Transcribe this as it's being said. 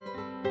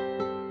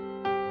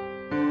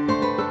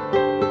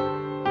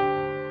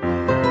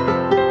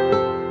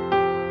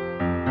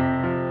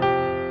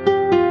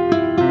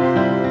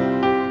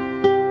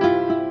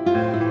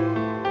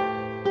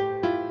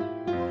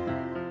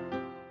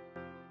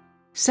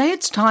Say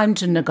it's time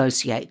to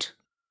negotiate.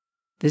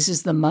 This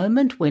is the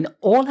moment when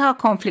all our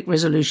conflict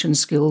resolution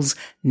skills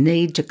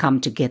need to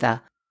come together,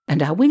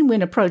 and our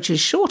win-win approach is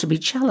sure to be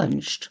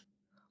challenged.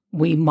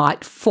 We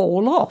might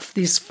fall off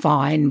this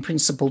fine,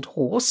 principled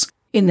horse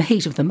in the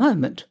heat of the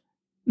moment.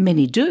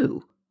 Many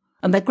do,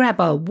 and they grab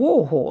a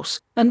war horse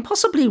and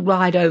possibly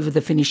ride over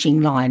the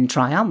finishing line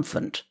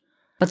triumphant.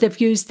 But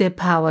they've used their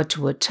power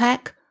to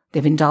attack,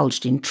 they've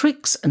indulged in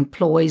tricks and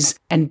ploys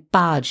and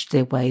barged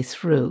their way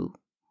through.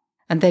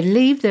 And they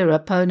leave their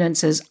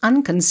opponents as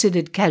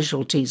unconsidered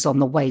casualties on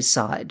the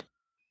wayside.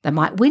 They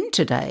might win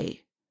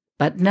today,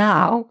 but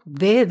now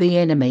they're the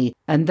enemy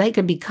and they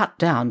can be cut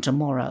down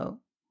tomorrow.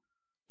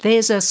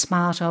 There's a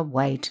smarter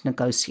way to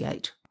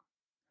negotiate.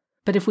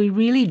 But if we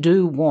really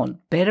do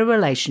want better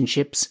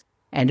relationships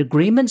and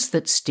agreements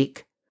that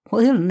stick,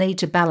 we'll need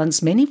to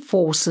balance many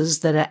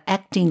forces that are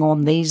acting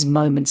on these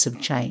moments of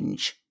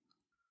change.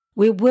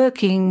 We're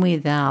working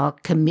with our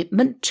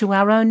commitment to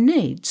our own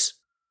needs.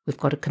 We've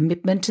got a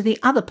commitment to the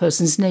other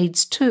person's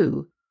needs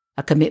too,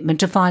 a commitment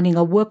to finding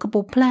a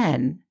workable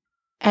plan,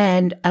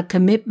 and a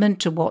commitment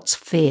to what's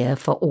fair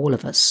for all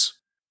of us.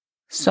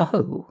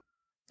 So,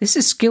 this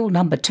is skill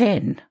number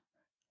 10,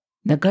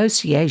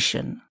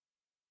 negotiation.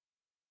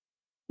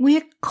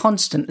 We're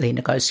constantly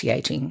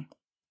negotiating.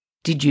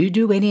 Did you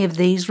do any of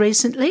these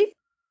recently?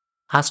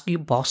 Ask your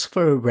boss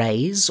for a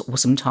raise or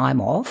some time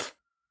off?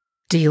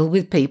 Deal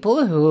with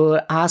people who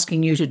are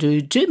asking you to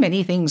do too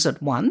many things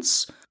at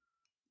once?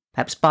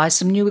 Perhaps buy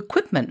some new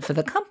equipment for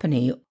the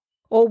company,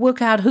 or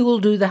work out who will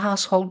do the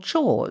household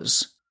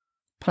chores.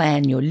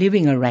 Plan your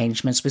living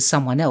arrangements with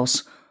someone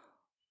else,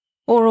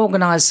 or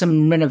organise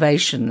some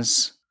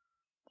renovations.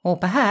 Or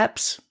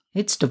perhaps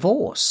it's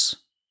divorce.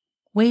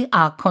 We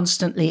are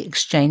constantly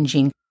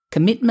exchanging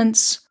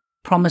commitments,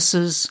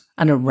 promises,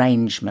 and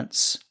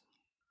arrangements.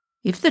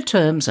 If the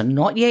terms are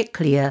not yet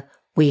clear,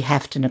 we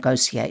have to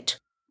negotiate.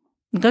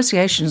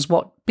 Negotiation is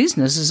what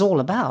business is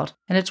all about,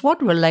 and it's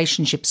what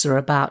relationships are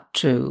about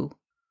too.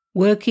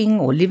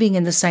 Working or living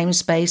in the same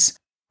space,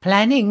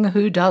 planning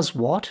who does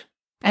what,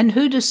 and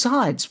who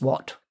decides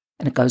what,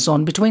 and it goes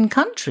on between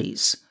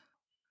countries.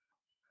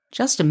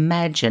 Just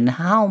imagine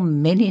how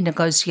many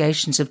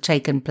negotiations have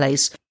taken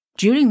place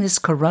during this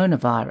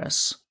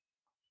coronavirus.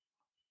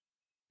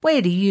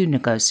 Where do you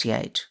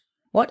negotiate?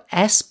 What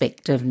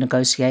aspect of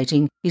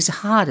negotiating is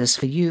hardest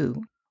for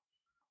you?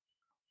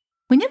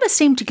 We never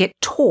seem to get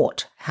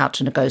taught how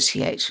to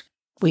negotiate.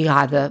 We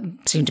either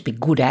seem to be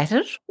good at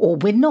it or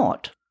we're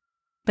not.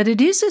 But it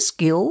is a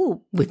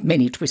skill with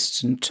many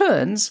twists and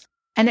turns,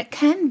 and it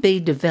can be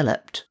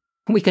developed.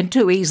 We can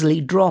too easily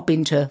drop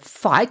into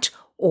fight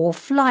or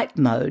flight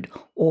mode,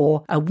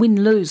 or a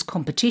win-lose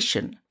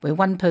competition, where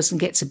one person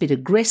gets a bit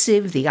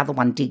aggressive, the other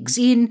one digs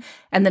in,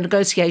 and the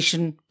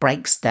negotiation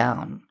breaks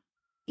down.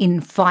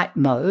 In fight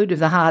mode,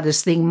 the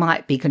hardest thing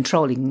might be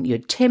controlling your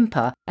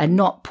temper and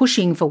not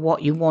pushing for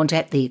what you want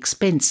at the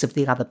expense of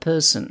the other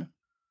person.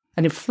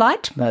 And if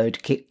flight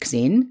mode kicks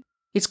in,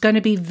 it's going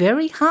to be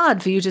very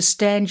hard for you to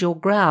stand your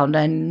ground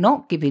and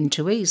not give in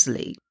too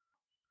easily.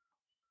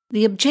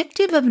 The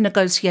objective of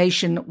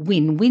negotiation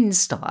win-win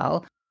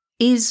style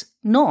is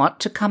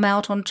not to come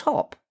out on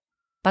top,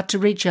 but to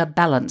reach a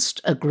balanced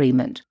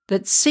agreement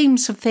that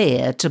seems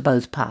fair to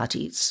both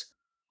parties.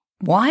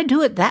 Why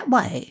do it that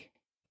way?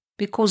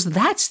 Because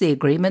that's the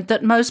agreement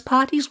that most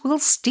parties will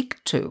stick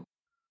to.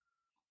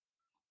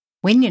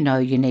 When you know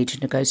you need to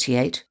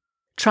negotiate,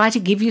 try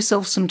to give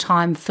yourself some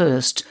time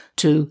first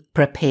to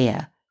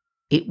prepare.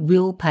 It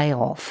will pay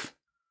off.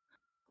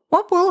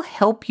 What will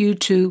help you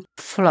to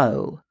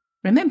flow?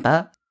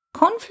 Remember,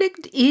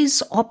 conflict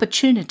is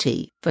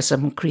opportunity for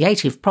some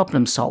creative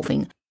problem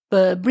solving,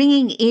 for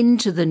bringing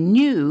into the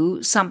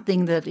new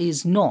something that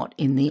is not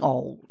in the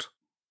old.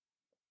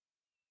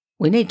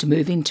 We need to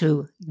move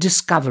into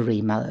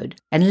discovery mode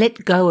and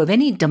let go of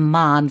any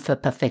demand for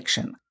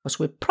perfection, because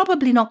we're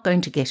probably not going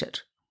to get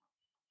it.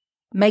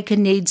 Make a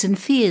needs and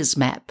fears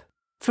map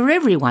for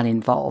everyone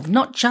involved,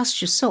 not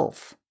just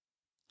yourself.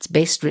 It's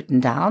best written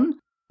down,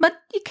 but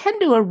you can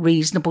do a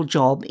reasonable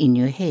job in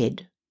your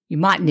head. You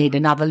might need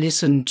another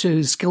listen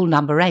to skill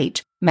number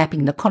 8,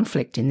 mapping the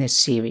conflict in this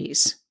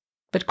series.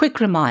 But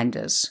quick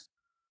reminders.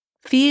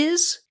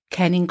 Fears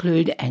can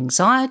include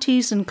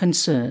anxieties and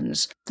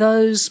concerns,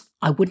 those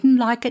I wouldn't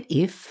like it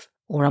if,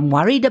 or I'm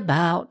worried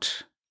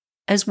about.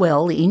 As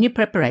well, in your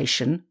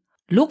preparation,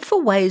 look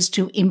for ways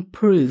to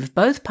improve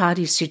both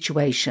parties'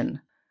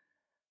 situation.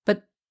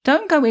 But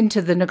don't go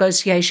into the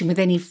negotiation with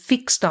any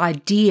fixed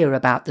idea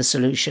about the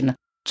solution.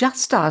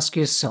 Just ask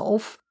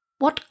yourself,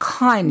 what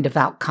kind of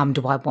outcome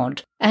do I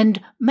want?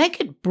 And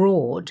make it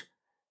broad.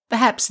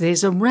 Perhaps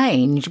there's a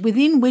range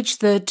within which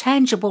the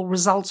tangible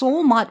results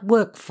all might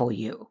work for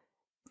you.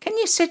 Can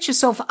you set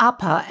yourself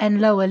upper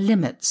and lower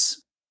limits?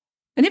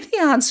 And if the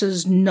answer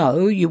is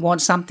no, you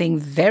want something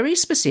very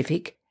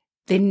specific,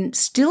 then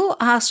still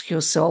ask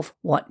yourself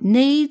what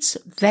needs,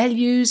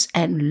 values,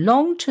 and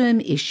long-term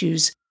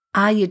issues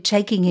are you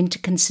taking into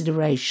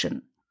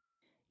consideration?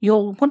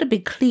 You'll want to be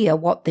clear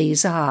what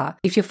these are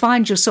if you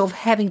find yourself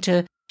having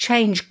to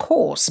change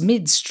course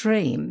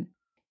midstream.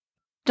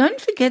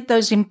 Don't forget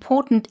those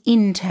important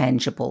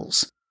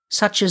intangibles,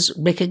 such as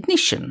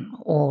recognition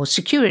or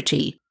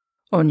security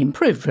or an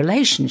improved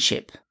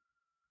relationship.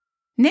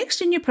 Next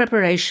in your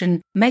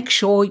preparation, make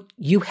sure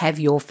you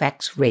have your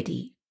facts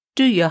ready.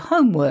 Do your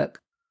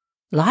homework.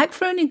 Like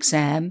for an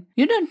exam,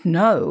 you don't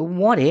know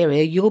what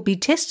area you'll be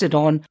tested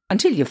on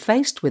until you're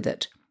faced with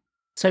it.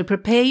 So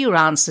prepare your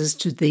answers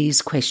to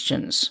these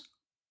questions.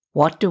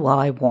 What do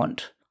I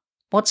want?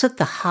 What's at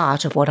the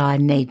heart of what I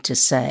need to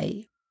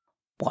say?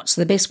 What's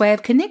the best way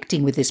of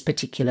connecting with this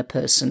particular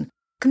person?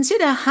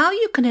 Consider how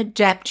you can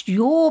adapt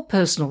your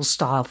personal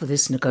style for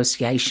this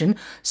negotiation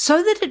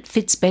so that it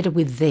fits better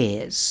with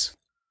theirs.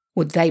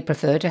 Would they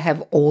prefer to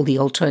have all the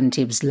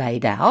alternatives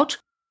laid out,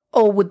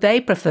 or would they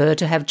prefer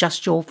to have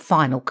just your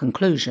final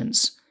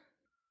conclusions?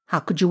 How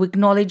could you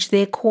acknowledge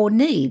their core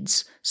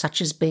needs, such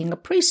as being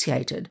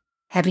appreciated,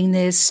 having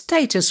their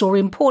status or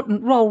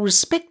important role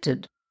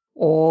respected,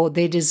 or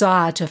their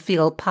desire to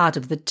feel part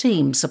of the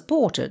team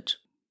supported?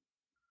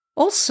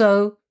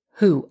 Also,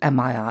 who am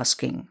I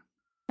asking?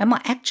 Am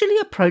I actually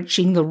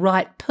approaching the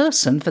right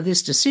person for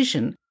this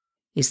decision?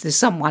 Is there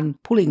someone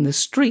pulling the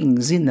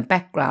strings in the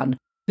background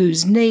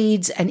whose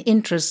needs and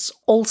interests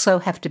also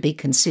have to be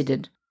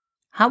considered?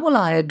 How will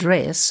I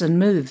address and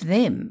move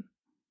them?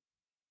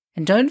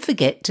 And don't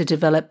forget to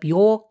develop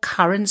your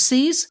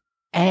currencies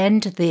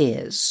and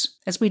theirs,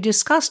 as we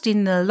discussed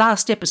in the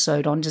last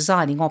episode on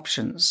designing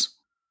options.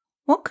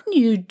 What can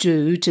you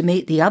do to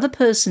meet the other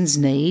person's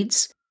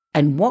needs,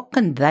 and what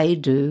can they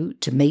do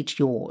to meet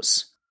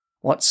yours?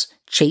 What's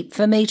cheap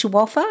for me to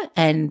offer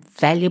and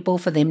valuable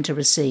for them to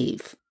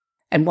receive?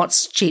 And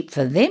what's cheap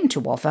for them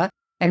to offer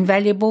and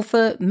valuable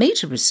for me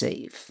to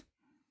receive?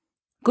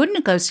 Good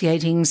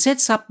negotiating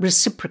sets up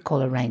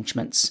reciprocal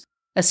arrangements.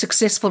 A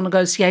successful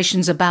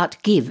negotiation's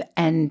about give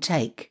and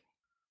take.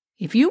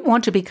 If you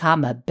want to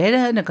become a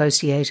better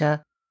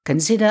negotiator,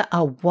 consider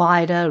a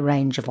wider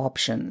range of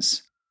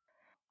options.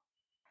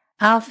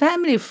 Our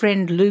family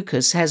friend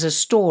Lucas has a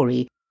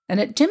story, and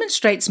it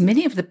demonstrates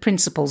many of the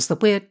principles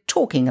that we're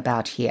talking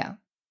about here.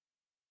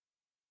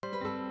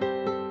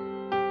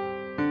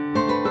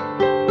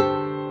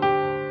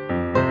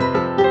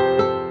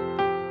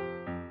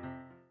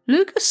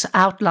 Lucas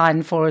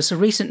outlined for us a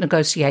recent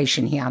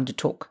negotiation he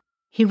undertook.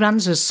 He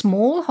runs a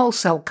small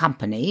wholesale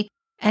company,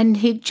 and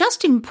he'd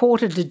just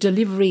imported a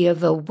delivery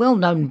of a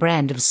well-known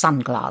brand of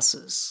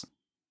sunglasses.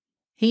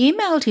 He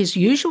emailed his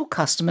usual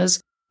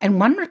customers, and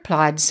one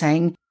replied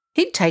saying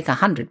he'd take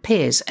 100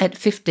 pairs at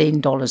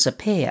 $15 a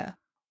pair.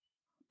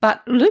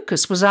 But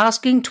Lucas was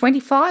asking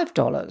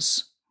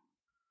 $25.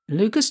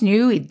 Lucas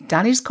knew he'd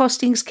done his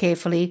costings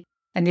carefully,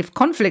 and if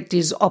conflict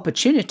is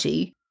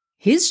opportunity,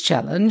 his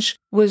challenge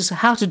was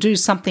how to do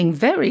something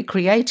very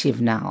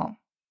creative now.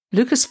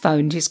 Lucas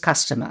phoned his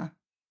customer.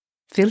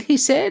 "Phil," he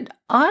said,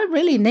 "I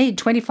really need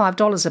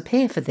 $25 a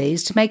pair for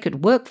these to make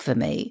it work for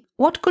me.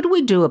 What could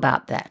we do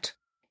about that?"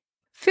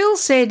 Phil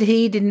said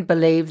he didn't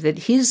believe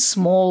that his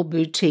small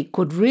boutique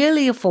could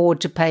really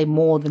afford to pay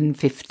more than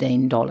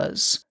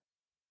 $15.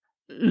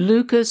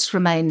 Lucas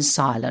remained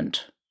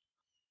silent.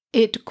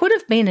 It could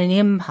have been an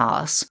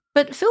impasse,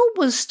 but Phil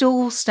was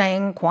still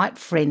staying quite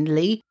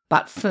friendly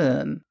but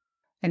firm.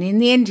 And in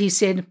the end he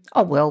said,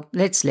 "Oh well,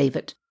 let's leave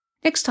it.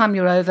 Next time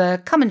you're over,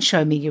 come and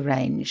show me your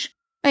range.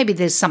 Maybe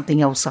there's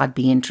something else I'd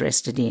be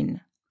interested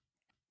in."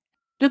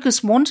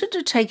 Lucas wanted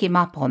to take him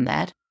up on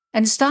that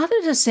and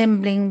started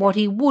assembling what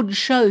he would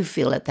show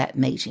Phil at that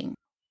meeting.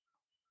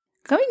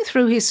 Going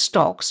through his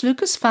stocks,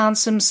 Lucas found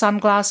some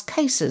sunglass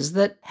cases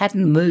that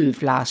hadn't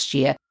moved last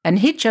year, and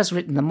he'd just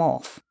written them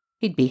off.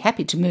 He'd be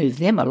happy to move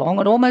them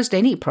along at almost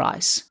any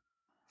price.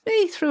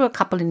 He threw a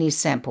couple in his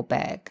sample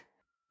bag.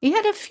 He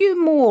had a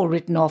few more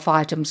written off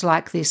items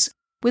like this,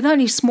 with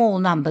only small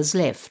numbers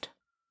left.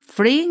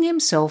 Freeing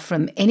himself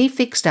from any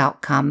fixed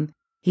outcome,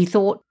 he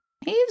thought,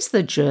 here's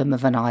the germ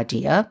of an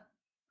idea.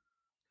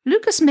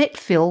 Lucas met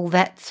Phil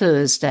that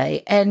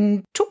Thursday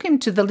and took him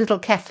to the little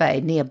cafe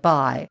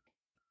nearby.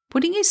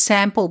 Putting his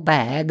sample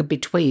bag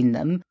between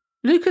them,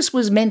 Lucas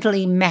was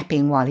mentally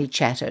mapping while he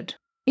chatted.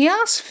 He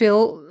asked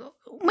Phil,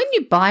 "When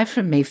you buy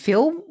from me,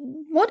 Phil,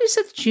 what is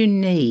it that you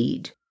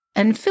need?"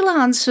 And Phil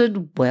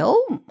answered,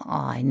 "Well,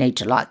 I need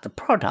to like the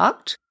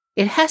product.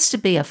 It has to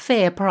be a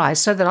fair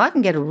price so that I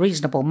can get a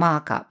reasonable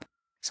markup.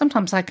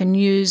 Sometimes I can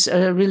use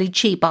a really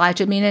cheap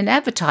item in an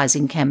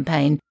advertising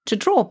campaign to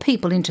draw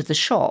people into the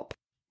shop.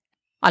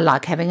 I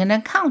like having an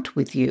account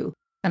with you,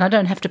 and I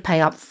don't have to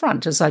pay up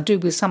front as I do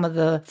with some of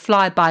the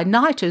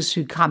fly-by-nighters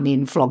who come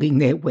in flogging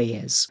their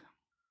wares."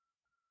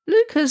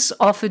 Lucas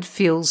offered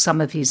Phil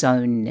some of his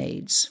own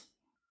needs.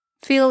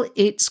 "Phil,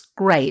 it's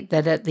great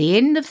that at the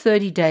end of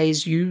 30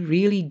 days you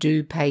really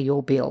do pay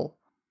your bill.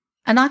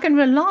 And I can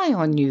rely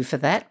on you for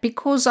that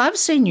because I've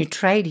seen you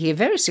trade here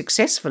very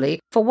successfully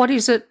for what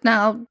is it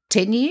now,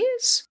 10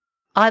 years?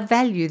 I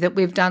value that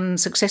we've done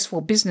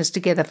successful business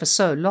together for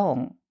so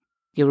long.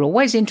 You're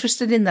always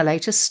interested in the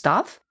latest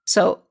stuff,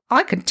 so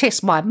I can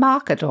test my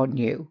market on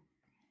you."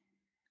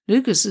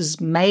 Lucas's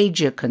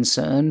major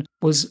concern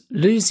was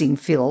losing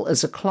Phil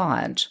as a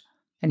client,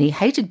 and he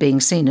hated being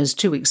seen as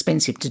too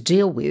expensive to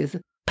deal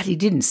with, but he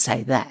didn't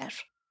say that.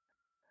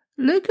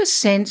 Lucas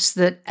sensed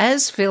that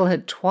as Phil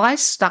had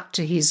twice stuck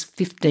to his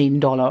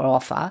 $15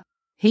 offer,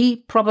 he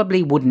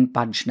probably wouldn't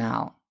budge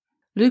now.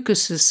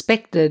 Lucas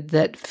suspected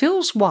that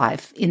Phil's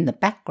wife, in the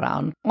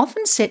background,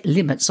 often set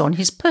limits on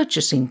his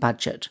purchasing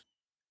budget.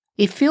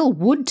 If Phil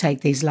would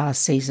take these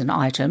last season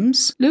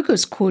items,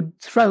 Lucas could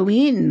throw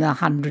in the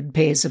 100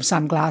 pairs of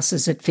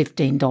sunglasses at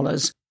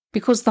 $15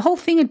 because the whole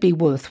thing would be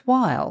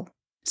worthwhile.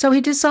 So he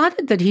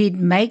decided that he'd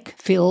make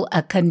Phil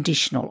a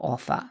conditional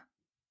offer.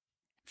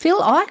 Phil,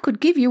 I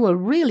could give you a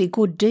really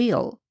good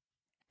deal.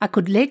 I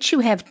could let you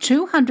have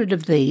 200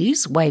 of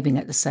these, waving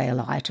at the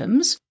sale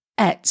items,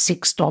 at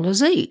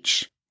 $6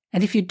 each.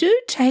 And if you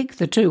do take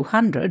the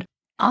 200,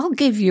 I'll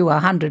give you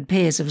 100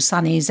 pairs of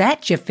sunnies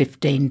at your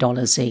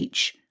 $15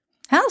 each.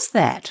 How's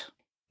that?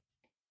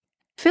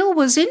 Phil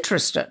was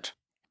interested,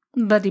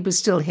 but he was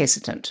still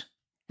hesitant,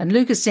 and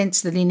Lucas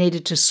sensed that he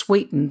needed to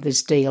sweeten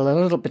this deal a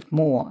little bit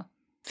more.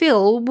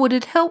 Phil, would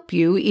it help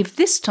you if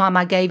this time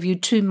I gave you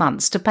 2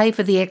 months to pay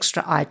for the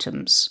extra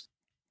items?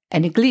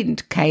 And a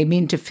glint came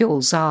into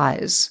Phil's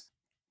eyes.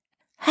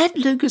 Had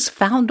Lucas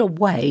found a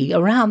way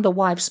around the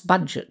wife's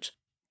budget?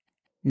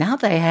 Now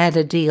they had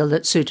a deal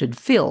that suited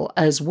Phil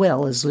as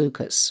well as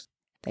Lucas.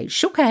 They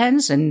shook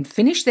hands and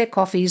finished their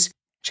coffees,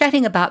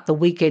 chatting about the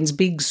weekend's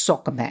big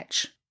soccer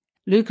match.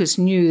 Lucas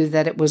knew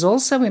that it was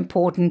also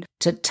important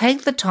to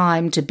take the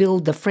time to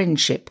build the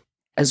friendship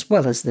as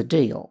well as the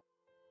deal.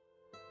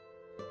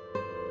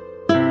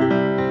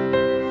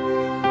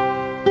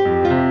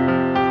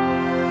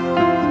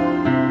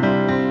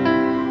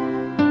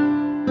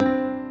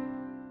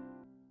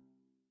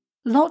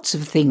 Lots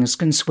of things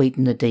can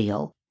sweeten a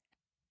deal.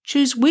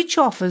 Choose which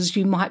offers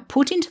you might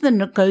put into the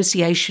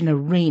negotiation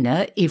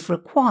arena if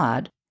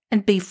required,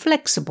 and be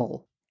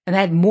flexible and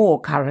add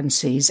more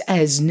currencies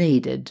as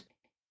needed.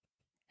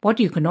 What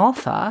you can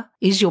offer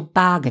is your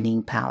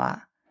bargaining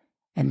power,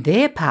 and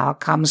their power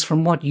comes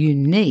from what you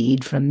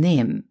need from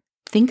them.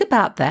 Think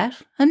about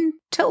that and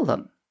tell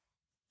them.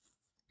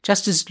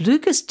 Just as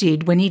Lucas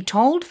did when he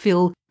told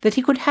Phil that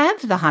he could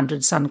have the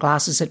 100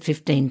 sunglasses at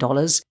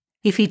 $15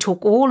 if he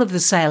took all of the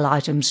sale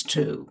items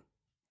too.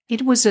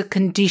 It was a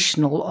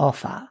conditional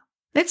offer.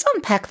 Let's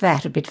unpack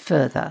that a bit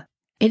further.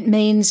 It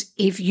means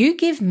if you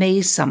give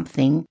me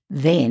something,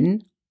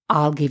 then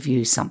I'll give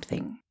you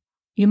something.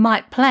 You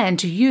might plan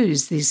to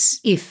use this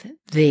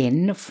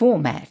if-then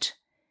format.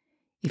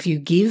 If you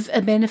give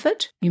a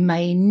benefit, you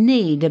may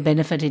need a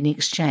benefit in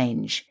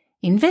exchange.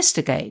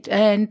 Investigate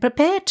and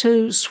prepare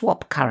to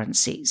swap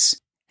currencies.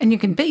 And you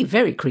can be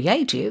very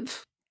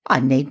creative. I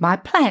need my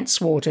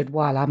plants watered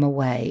while I'm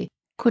away.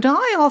 Could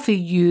I offer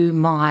you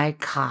my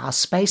car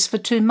space for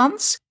 2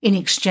 months in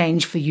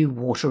exchange for you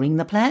watering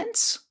the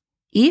plants?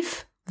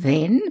 If,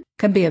 then,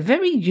 can be a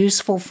very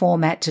useful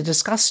format to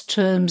discuss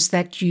terms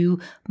that you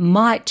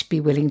might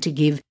be willing to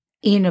give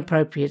in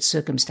appropriate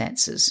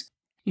circumstances.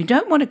 You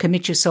don't want to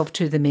commit yourself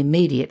to them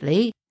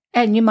immediately,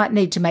 and you might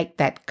need to make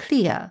that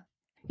clear.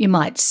 You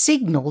might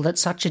signal that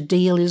such a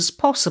deal is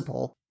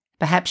possible.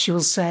 Perhaps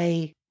you'll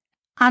say,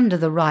 under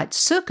the right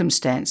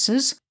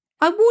circumstances,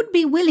 I would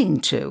be willing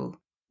to.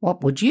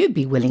 What would you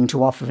be willing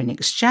to offer in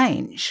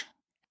exchange?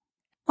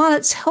 While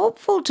it's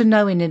helpful to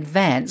know in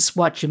advance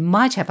what you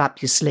might have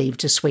up your sleeve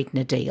to sweeten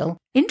a deal,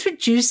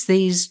 introduce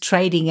these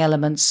trading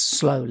elements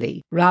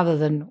slowly rather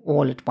than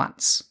all at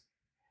once.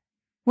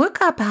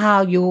 Work up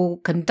how you'll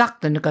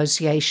conduct the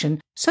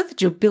negotiation so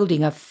that you're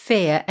building a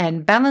fair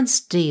and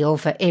balanced deal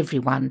for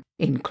everyone,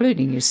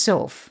 including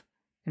yourself.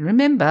 And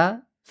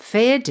remember,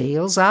 fair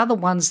deals are the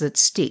ones that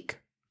stick.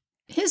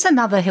 Here's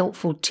another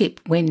helpful tip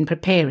when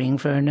preparing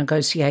for a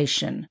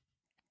negotiation.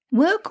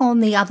 Work on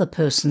the other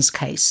person's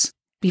case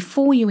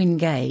before you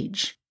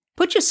engage.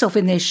 Put yourself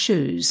in their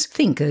shoes.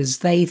 Think as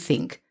they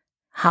think.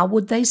 How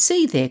would they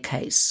see their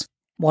case?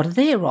 What are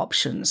their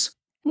options?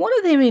 What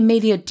are their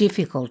immediate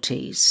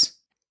difficulties?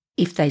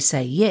 If they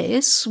say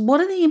yes, what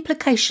are the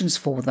implications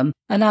for them,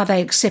 and are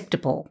they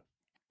acceptable?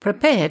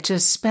 Prepare to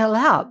spell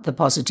out the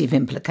positive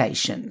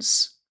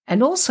implications.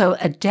 And also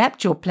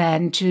adapt your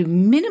plan to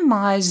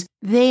minimise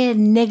their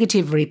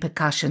negative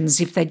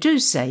repercussions if they do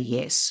say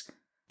yes.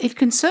 It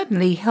can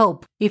certainly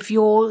help if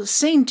you're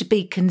seen to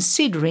be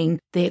considering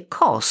their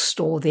cost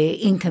or their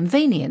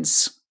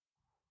inconvenience.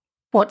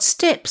 What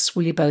steps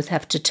will you both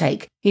have to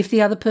take if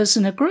the other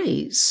person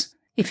agrees?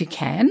 If you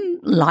can,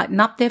 lighten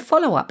up their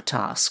follow-up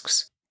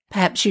tasks.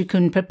 Perhaps you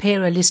can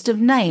prepare a list of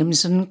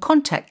names and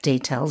contact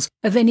details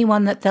of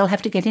anyone that they'll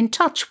have to get in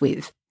touch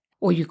with.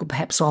 Or you could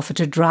perhaps offer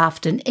to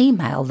draft an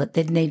email that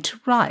they'd need to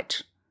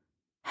write.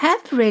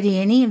 Have ready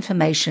any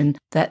information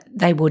that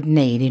they would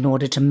need in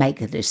order to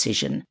make a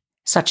decision,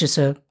 such as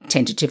a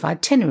tentative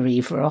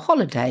itinerary for a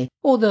holiday,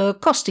 or the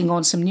costing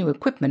on some new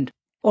equipment,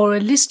 or a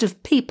list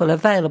of people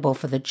available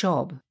for the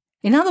job.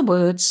 In other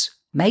words,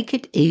 make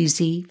it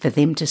easy for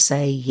them to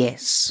say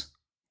yes.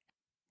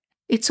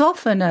 It's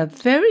often a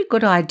very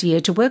good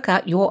idea to work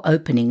out your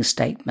opening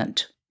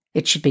statement.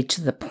 It should be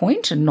to the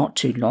point and not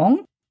too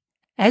long.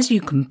 As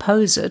you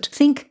compose it,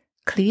 think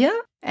clear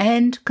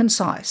and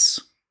concise.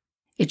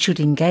 It should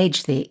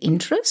engage their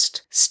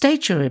interest,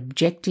 state your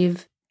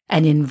objective,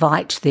 and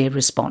invite their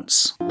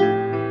response.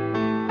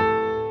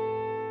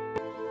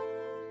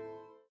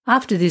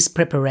 After this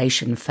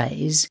preparation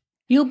phase,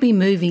 you'll be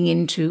moving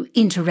into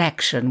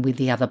interaction with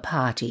the other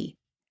party.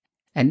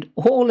 And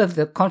all of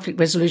the conflict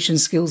resolution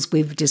skills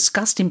we've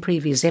discussed in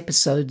previous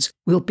episodes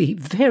will be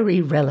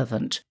very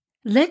relevant.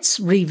 Let's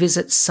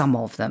revisit some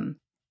of them.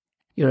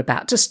 You're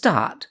about to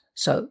start,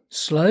 so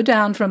slow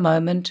down for a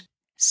moment,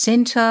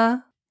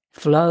 center,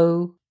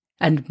 flow,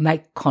 and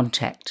make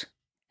contact.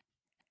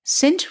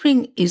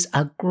 Centering is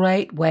a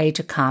great way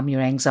to calm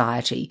your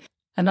anxiety,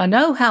 and I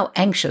know how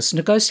anxious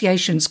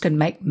negotiations can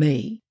make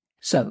me.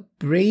 So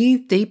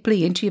breathe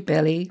deeply into your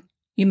belly.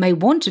 You may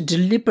want to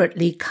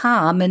deliberately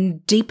calm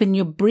and deepen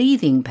your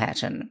breathing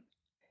pattern.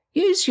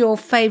 Use your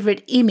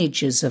favourite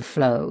images of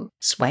flow,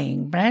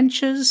 swaying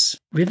branches,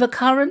 river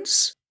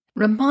currents.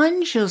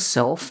 Remind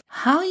yourself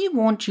how you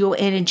want your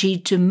energy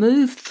to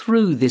move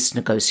through this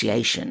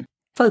negotiation,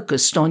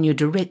 focused on your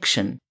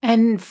direction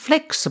and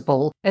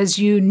flexible as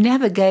you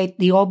navigate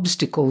the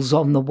obstacles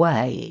on the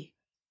way.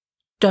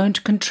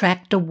 Don't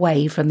contract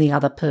away from the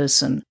other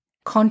person.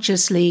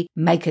 Consciously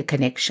make a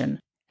connection.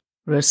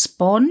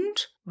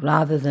 Respond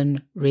rather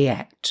than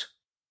react.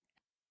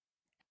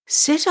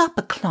 Set up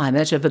a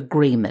climate of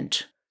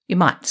agreement. You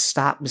might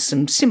start with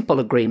some simple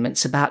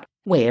agreements about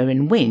where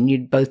and when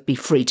you'd both be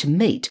free to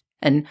meet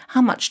and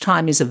how much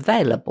time is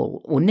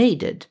available or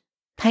needed.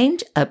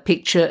 Paint a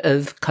picture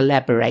of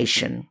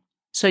collaboration.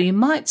 So you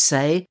might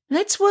say,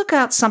 let's work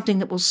out something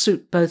that will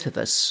suit both of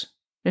us.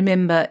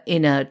 Remember,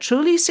 in a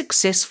truly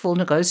successful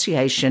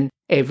negotiation,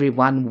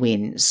 everyone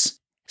wins.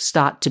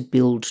 Start to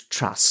build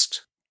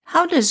trust.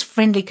 How does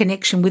friendly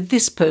connection with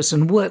this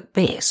person work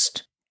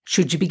best?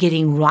 Should you be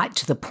getting right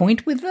to the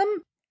point with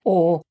them?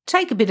 Or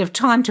take a bit of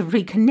time to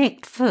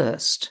reconnect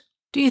first?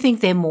 Do you think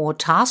they're more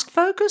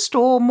task-focused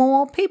or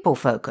more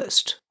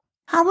people-focused?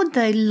 How would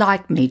they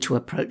like me to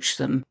approach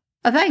them?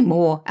 Are they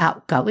more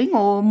outgoing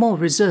or more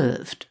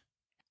reserved?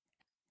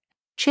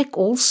 Check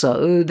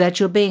also that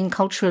you're being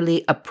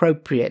culturally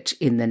appropriate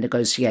in the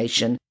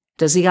negotiation.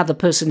 Does the other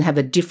person have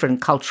a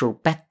different cultural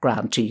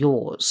background to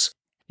yours?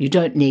 You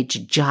don't need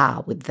to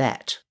jar with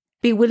that.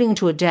 Be willing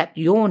to adapt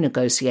your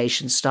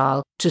negotiation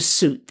style to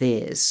suit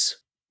theirs.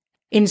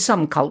 In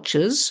some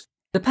cultures,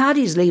 the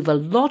parties leave a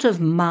lot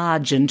of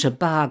margin to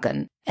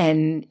bargain,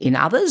 and in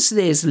others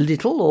there's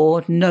little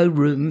or no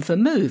room for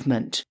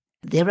movement.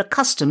 There are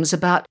customs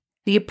about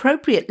the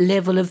appropriate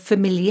level of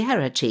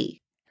familiarity.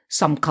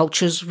 Some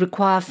cultures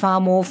require far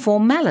more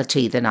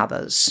formality than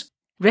others.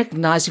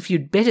 Recognise if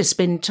you'd better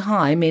spend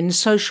time in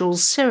social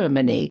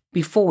ceremony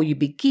before you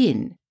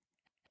begin.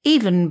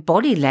 Even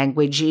body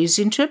language is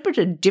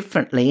interpreted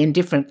differently in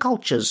different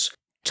cultures,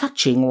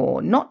 touching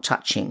or not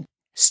touching,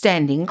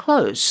 standing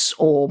close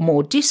or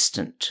more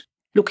distant,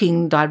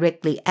 looking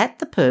directly at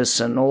the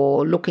person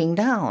or looking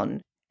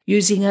down,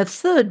 using a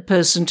third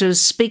person to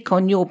speak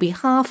on your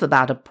behalf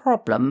about a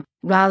problem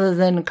rather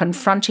than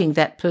confronting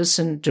that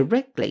person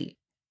directly.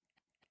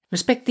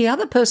 Respect the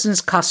other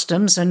person's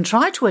customs and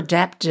try to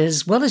adapt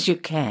as well as you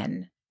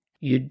can.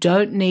 You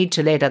don't need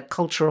to let a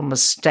cultural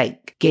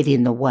mistake get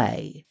in the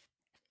way.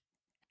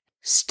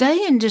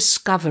 Stay in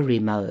discovery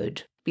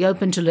mode. Be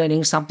open to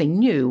learning something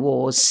new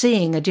or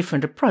seeing a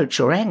different approach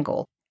or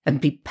angle, and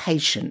be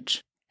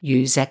patient.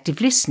 Use active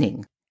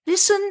listening.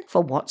 Listen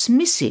for what's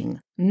missing,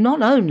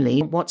 not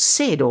only what's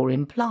said or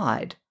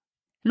implied.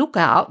 Look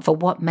out for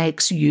what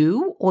makes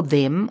you or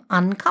them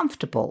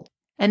uncomfortable,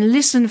 and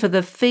listen for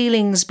the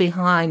feelings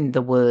behind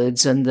the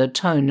words and the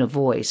tone of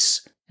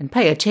voice, and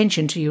pay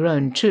attention to your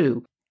own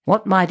too.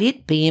 What might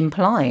it be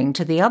implying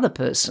to the other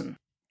person?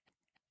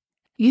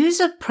 Use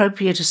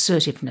appropriate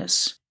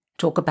assertiveness.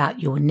 Talk about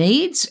your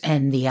needs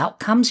and the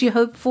outcomes you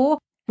hope for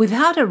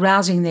without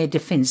arousing their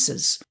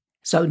defences.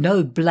 So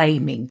no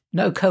blaming,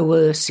 no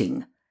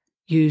coercing.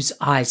 Use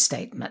I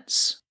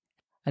statements.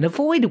 And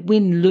avoid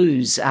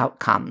win-lose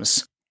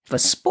outcomes. For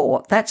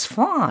sport, that's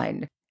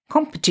fine.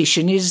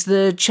 Competition is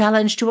the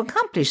challenge to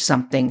accomplish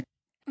something.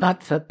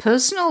 But for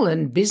personal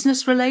and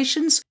business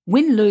relations,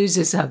 win-lose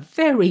is a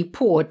very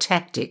poor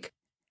tactic.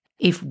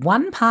 If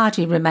one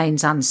party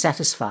remains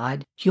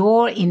unsatisfied,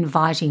 you're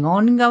inviting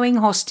ongoing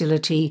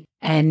hostility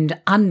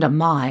and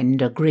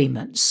undermined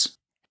agreements.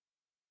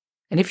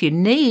 And if you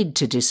need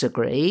to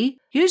disagree,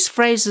 use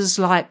phrases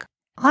like,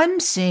 I'm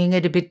seeing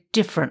it a bit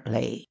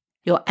differently.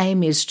 Your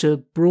aim is to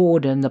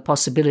broaden the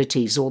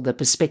possibilities or the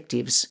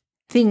perspectives.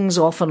 Things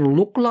often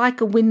look like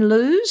a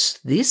win-lose,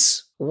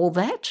 this or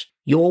that,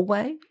 your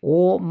way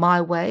or my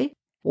way,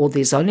 or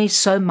there's only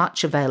so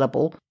much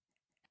available.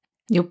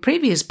 Your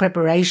previous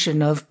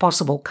preparation of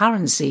possible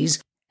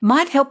currencies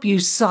might help you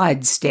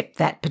sidestep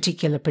that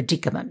particular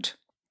predicament.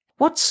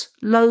 What's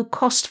low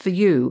cost for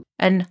you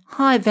and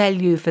high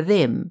value for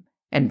them,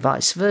 and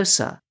vice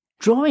versa?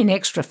 Draw in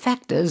extra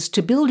factors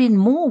to build in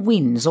more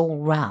wins all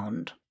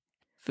round.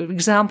 For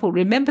example,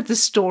 remember the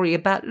story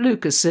about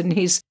Lucas and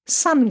his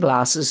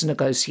sunglasses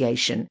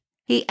negotiation.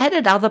 He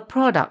added other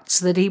products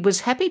that he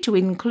was happy to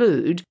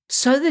include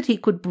so that he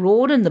could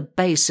broaden the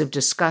base of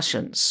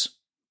discussions.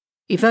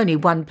 If only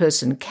one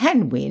person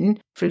can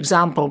win, for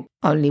example,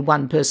 only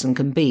one person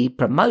can be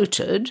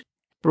promoted,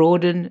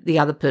 broaden the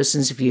other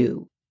person's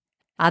view.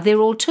 Are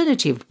there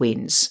alternative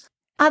wins,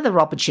 other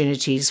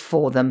opportunities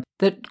for them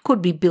that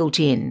could be built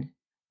in?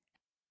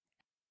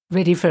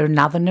 Ready for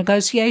another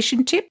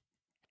negotiation tip?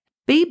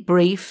 Be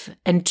brief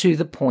and to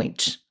the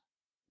point.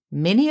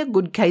 Many a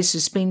good case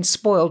has been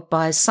spoilt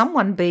by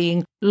someone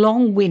being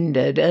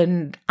long-winded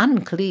and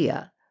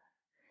unclear.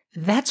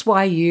 That's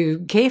why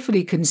you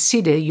carefully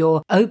consider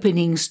your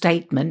opening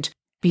statement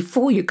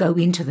before you go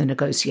into the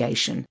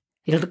negotiation.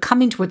 It'll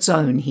come into its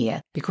own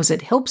here because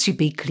it helps you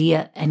be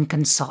clear and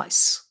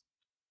concise.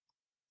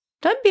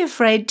 Don't be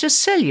afraid to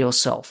sell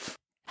yourself.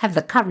 Have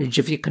the courage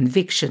of your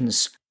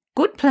convictions.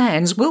 Good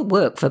plans will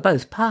work for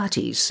both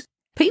parties.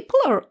 People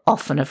are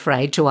often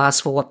afraid to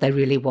ask for what they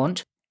really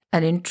want,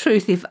 and in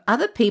truth, if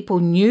other people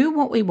knew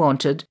what we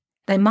wanted,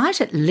 they might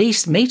at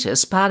least meet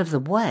us part of the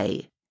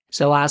way.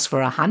 So ask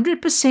for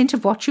 100%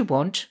 of what you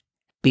want,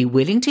 be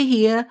willing to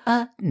hear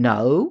a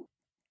no,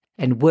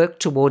 and work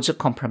towards a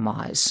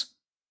compromise,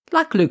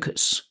 like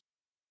Lucas.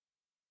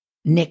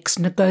 Next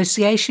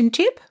negotiation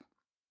tip: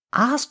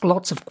 ask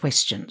lots of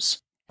questions.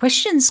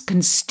 Questions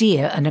can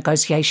steer a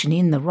negotiation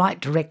in the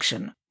right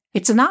direction.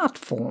 It's an art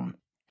form.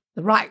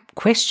 The right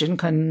question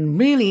can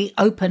really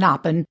open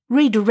up and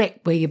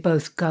redirect where you're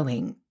both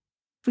going.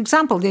 For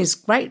example, there's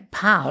great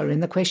power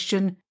in the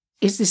question,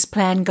 is this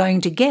plan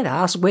going to get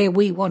us where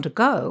we want to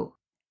go?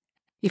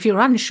 If you're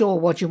unsure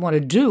what you want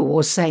to do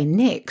or say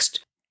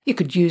next, you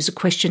could use a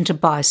question to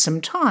buy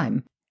some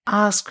time.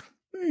 Ask,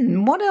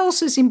 what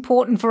else is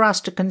important for us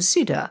to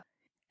consider?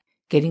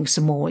 Getting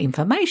some more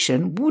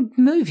information would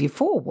move you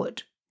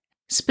forward.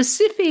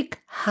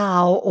 Specific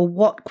how or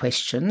what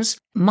questions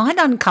might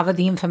uncover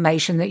the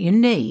information that you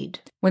need.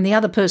 When the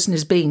other person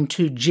is being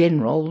too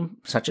general,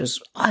 such as,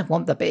 I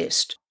want the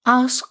best,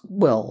 ask,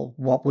 well,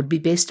 what would be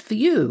best for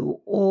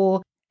you?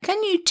 Or,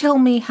 can you tell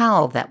me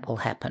how that will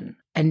happen?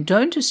 And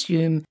don't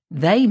assume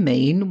they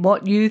mean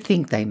what you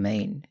think they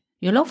mean.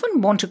 You'll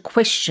often want to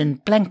question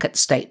blanket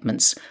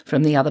statements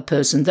from the other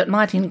person that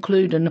might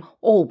include an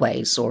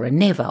always or a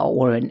never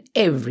or an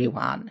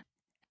everyone.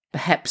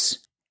 Perhaps,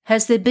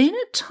 has there been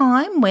a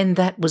time when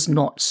that was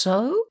not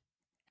so?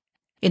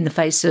 In the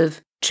face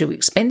of too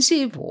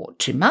expensive or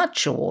too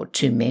much or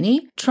too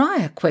many, try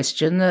a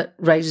question that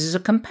raises a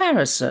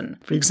comparison.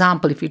 For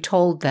example, if you're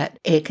told that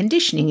air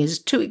conditioning is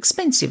too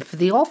expensive for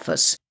the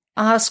office,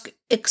 ask,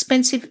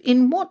 expensive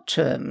in what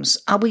terms?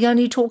 Are we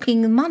only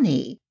talking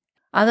money?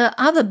 Are there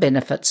other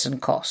benefits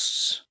and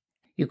costs?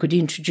 You could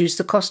introduce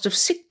the cost of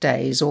sick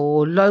days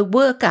or low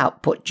work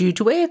output due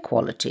to air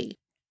quality.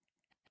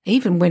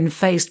 Even when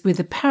faced with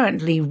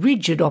apparently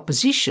rigid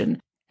opposition,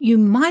 you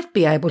might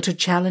be able to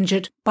challenge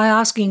it by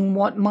asking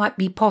what might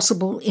be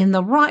possible in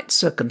the right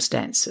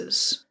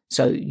circumstances.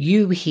 So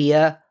you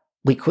hear,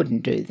 we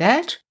couldn't do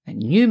that,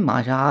 and you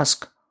might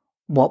ask,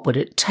 what would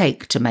it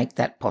take to make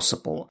that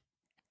possible?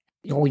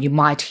 Or you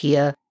might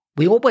hear,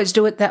 we always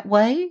do it that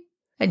way,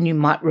 and you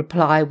might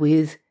reply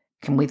with,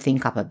 can we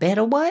think up a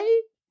better way?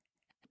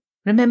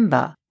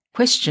 Remember,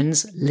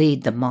 questions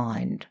lead the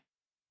mind.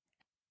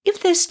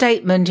 If their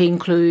statement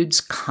includes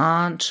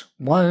can't,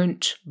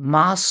 won't,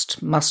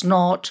 must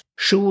not,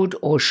 should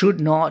or should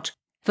not,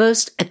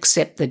 first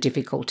accept the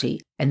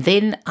difficulty and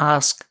then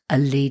ask a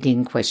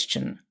leading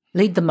question.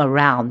 Lead them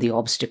around the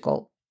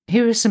obstacle.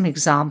 Here are some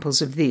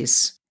examples of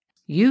this.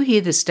 You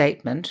hear the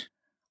statement,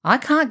 I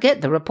can't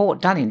get the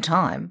report done in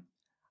time.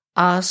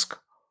 Ask,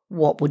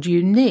 what would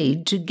you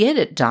need to get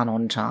it done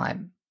on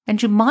time? And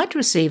you might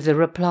receive the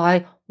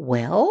reply,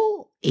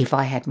 well, if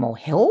I had more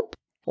help,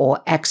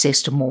 or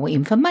access to more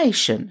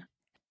information.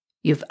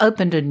 You've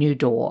opened a new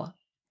door.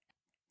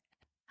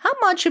 How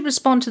might you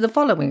respond to the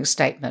following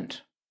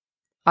statement?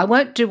 I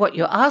won't do what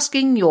you're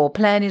asking, your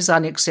plan is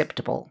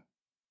unacceptable.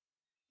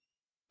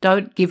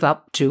 Don't give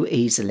up too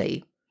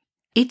easily.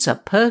 It's a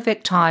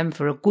perfect time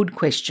for a good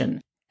question,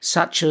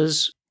 such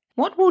as,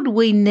 what would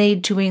we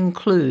need to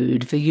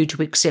include for you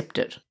to accept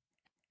it?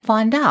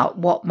 Find out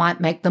what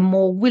might make them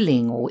more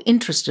willing or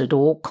interested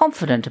or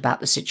confident about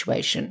the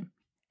situation.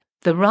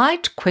 The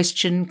right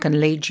question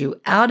can lead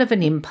you out of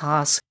an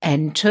impasse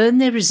and turn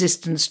their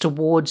resistance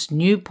towards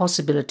new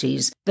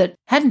possibilities that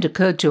hadn't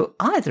occurred to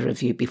either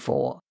of you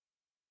before.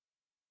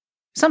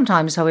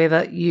 Sometimes,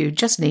 however, you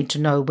just need to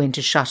know when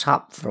to shut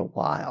up for a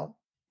while.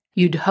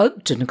 You'd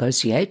hoped to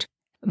negotiate,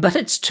 but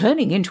it's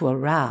turning into a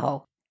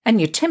row, and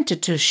you're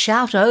tempted to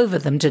shout over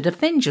them to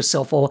defend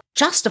yourself or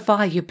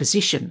justify your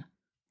position.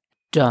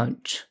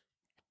 Don't.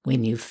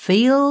 When you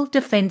feel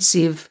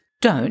defensive,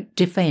 don't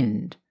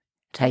defend.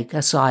 Take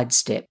a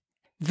sidestep.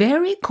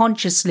 Very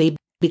consciously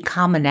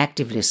become an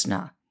active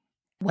listener.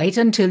 Wait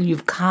until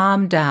you've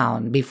calmed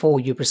down before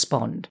you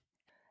respond.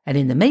 And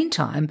in the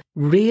meantime,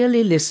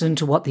 really listen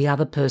to what the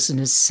other person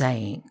is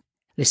saying.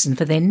 Listen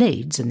for their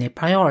needs and their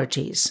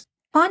priorities.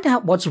 Find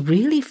out what's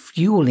really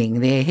fueling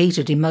their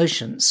heated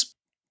emotions.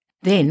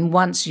 Then,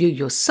 once you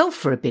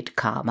yourself are a bit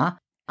calmer,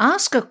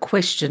 ask a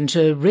question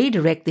to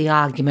redirect the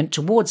argument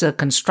towards a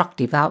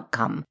constructive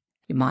outcome.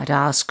 You might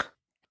ask,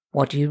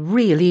 "What do you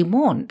really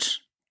want?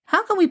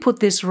 How can we put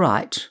this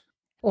right?"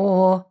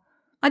 Or,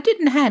 "I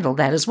didn't handle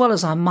that as well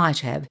as I might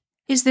have.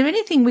 Is there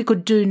anything we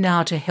could do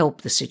now to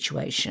help the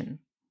situation?"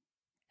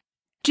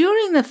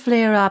 During the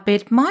flare-up,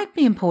 it might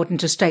be important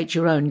to state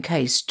your own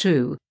case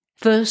too.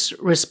 First,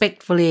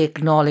 respectfully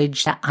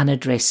acknowledge the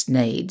unaddressed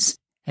needs,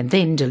 and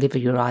then deliver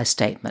your I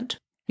statement.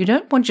 You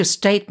don't want your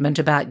statement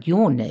about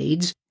your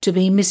needs to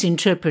be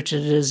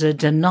misinterpreted as a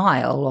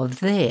denial of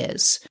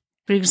theirs.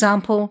 For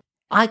example,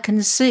 "I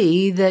can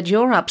see that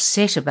you're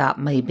upset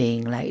about me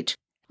being late.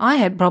 I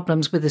had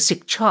problems with a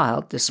sick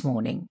child this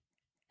morning."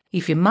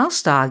 If you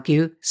must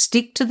argue,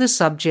 stick to the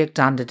subject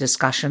under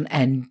discussion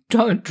and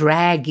don't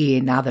drag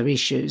in other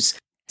issues.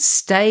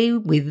 Stay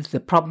with the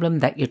problem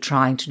that you're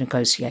trying to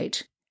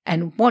negotiate.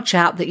 And watch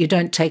out that you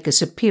don't take a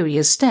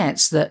superior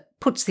stance that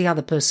puts the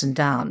other person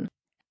down.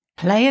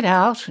 Play it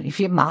out if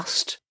you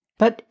must,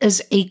 but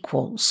as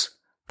equals,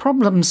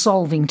 problem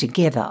solving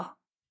together.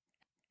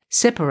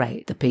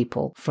 Separate the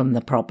people from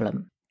the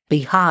problem.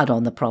 Be hard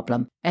on the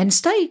problem and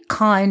stay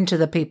kind to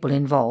the people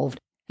involved.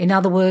 In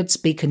other words,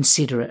 be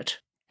considerate.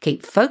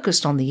 Keep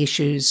focused on the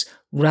issues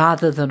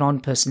rather than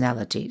on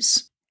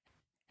personalities.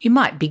 You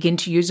might begin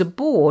to use a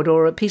board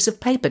or a piece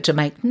of paper to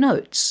make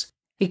notes.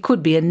 It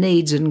could be a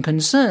needs and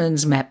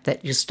concerns map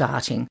that you're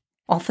starting.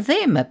 Offer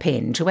them a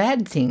pen to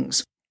add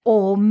things,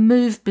 or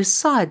move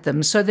beside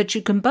them so that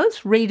you can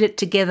both read it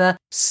together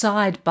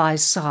side by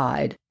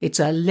side. It's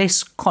a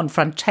less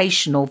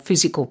confrontational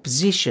physical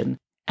position,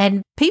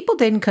 and people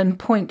then can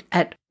point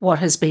at what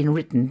has been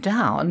written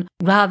down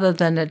rather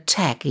than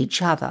attack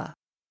each other.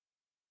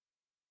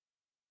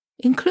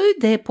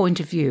 Include their point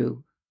of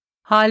view.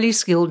 Highly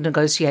skilled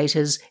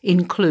negotiators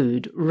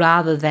include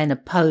rather than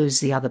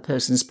oppose the other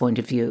person's point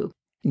of view.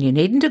 You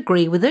needn't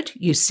agree with it,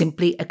 you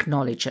simply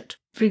acknowledge it.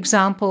 For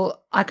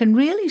example, "I can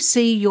really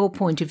see your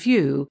point of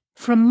view.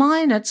 From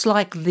mine it's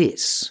like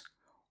this."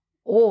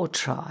 Or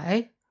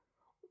try,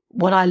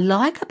 "What I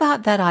like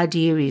about that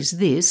idea is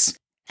this,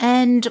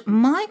 and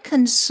my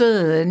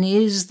concern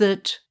is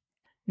that..."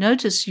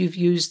 Notice you've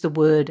used the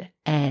word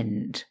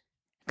 "and."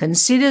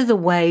 Consider the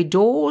way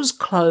doors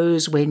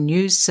close when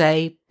you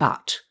say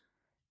 "but."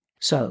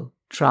 So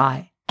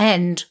try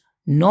 "and,"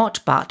 not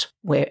 "but,"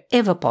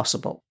 wherever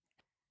possible.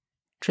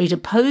 Treat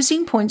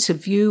opposing points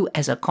of view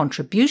as a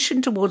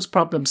contribution towards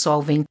problem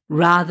solving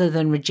rather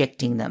than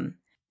rejecting them.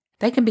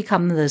 They can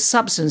become the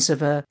substance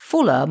of a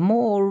fuller,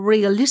 more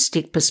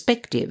realistic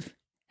perspective.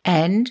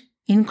 "And"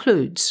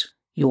 includes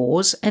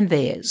yours and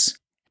theirs,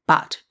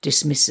 but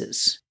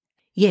dismisses.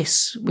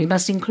 "Yes, we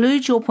must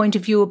include your point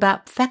of view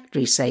about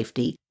factory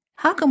safety.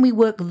 How can we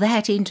work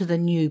that into the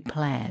new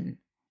plan?"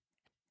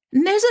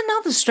 And there's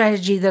another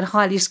strategy that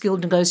highly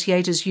skilled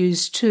negotiators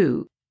use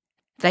too.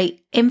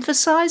 They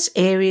emphasize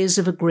areas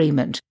of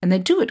agreement, and they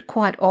do it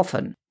quite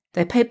often.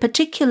 They pay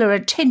particular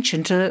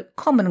attention to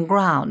common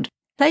ground,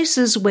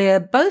 places where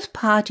both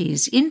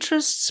parties'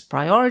 interests,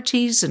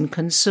 priorities, and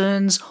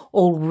concerns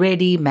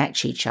already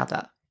match each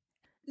other.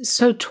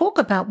 So talk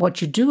about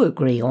what you do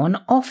agree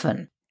on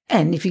often,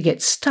 and if you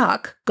get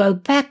stuck, go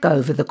back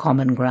over the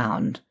common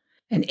ground.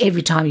 And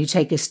every time you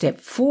take a step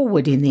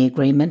forward in the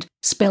agreement,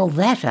 spell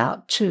that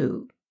out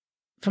too.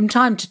 From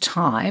time to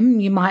time,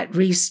 you might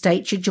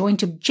restate your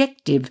joint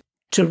objective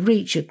to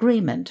reach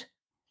agreement.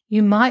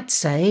 You might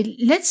say,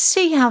 "Let's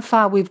see how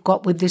far we've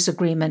got with this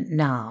agreement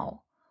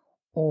now."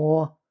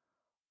 Or,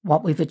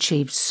 "What we've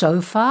achieved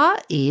so far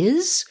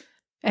is,"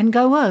 and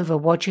go over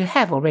what you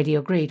have already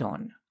agreed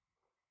on.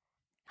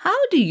 How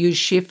do you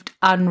shift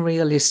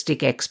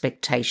unrealistic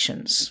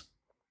expectations?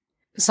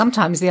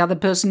 Sometimes the other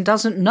person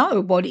doesn't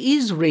know what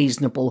is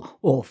reasonable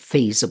or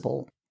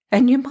feasible,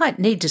 and you might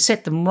need to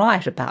set them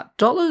right about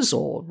dollars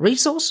or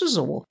resources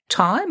or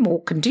time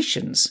or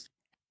conditions.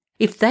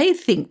 If they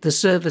think the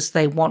service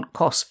they want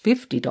costs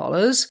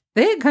 $50,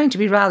 they're going to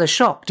be rather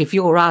shocked if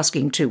you're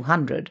asking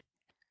 $200.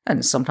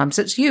 And sometimes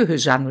it's you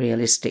who's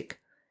unrealistic.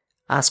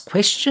 Ask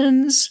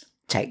questions,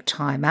 take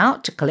time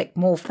out to collect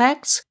more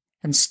facts,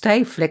 and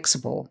stay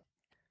flexible.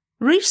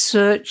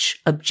 Research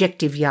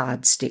objective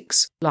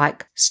yardsticks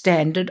like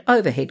standard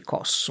overhead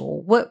costs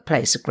or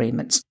workplace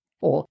agreements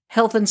or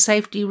health and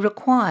safety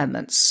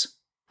requirements.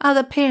 Are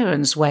the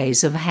parents'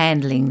 ways of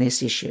handling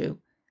this issue?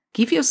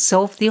 Give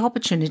yourself the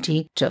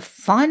opportunity to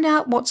find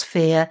out what's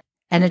fair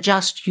and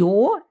adjust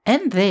your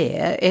and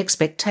their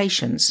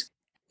expectations.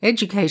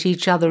 Educate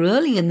each other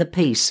early in the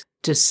piece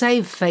to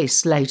save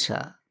face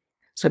later.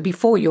 So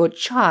before your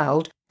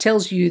child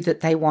tells you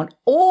that they want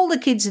all the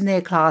kids in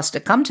their class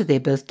to come to their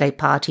birthday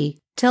party,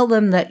 tell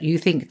them that you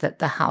think that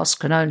the house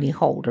can only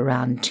hold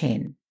around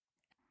 10.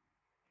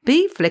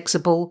 Be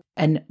flexible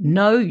and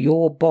know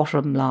your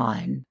bottom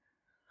line.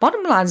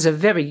 Bottom line is a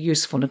very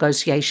useful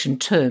negotiation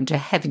term to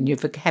have in your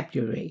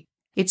vocabulary.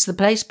 It's the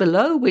place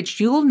below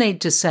which you'll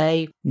need to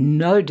say,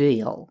 "no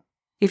deal."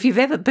 If you've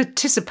ever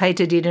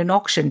participated in an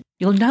auction,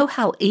 you'll know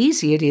how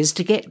easy it is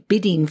to get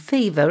bidding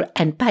fever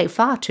and pay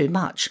far too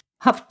much.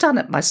 I've done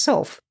it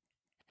myself.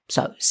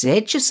 So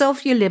set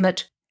yourself your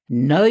limit,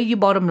 know your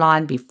bottom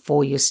line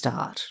before you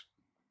start.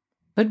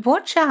 But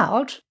watch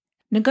out,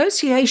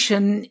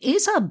 negotiation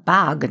is a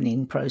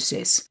bargaining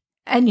process,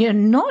 and you're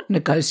not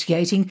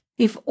negotiating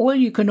if all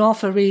you can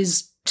offer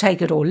is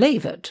take it or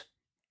leave it.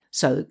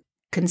 So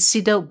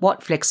consider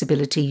what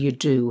flexibility you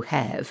do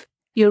have,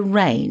 your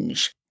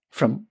range,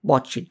 from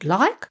what you'd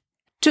like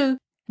to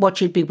what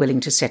you'd be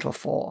willing to settle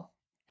for.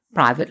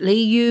 Privately,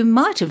 you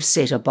might have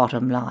set a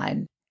bottom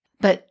line,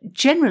 but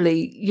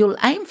generally you'll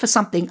aim for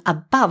something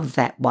above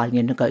that while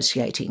you're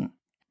negotiating.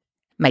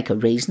 Make a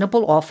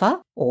reasonable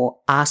offer or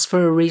ask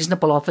for a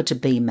reasonable offer to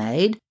be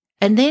made,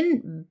 and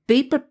then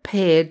be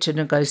prepared to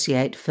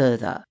negotiate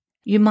further.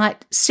 You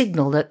might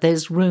signal that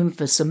there's room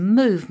for some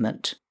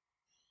movement.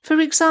 For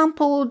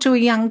example, to a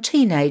young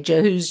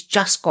teenager who's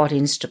just got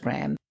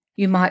Instagram,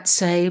 you might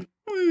say,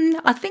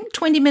 I think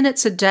 20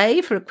 minutes a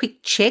day for a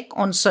quick check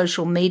on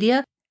social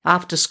media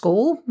after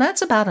school,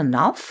 that's about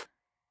enough.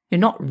 You're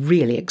not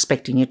really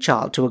expecting your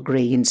child to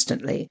agree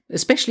instantly,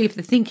 especially if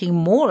they're thinking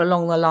more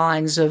along the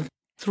lines of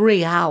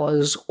 3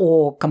 hours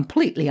or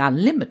completely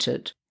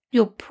unlimited.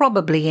 You'll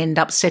probably end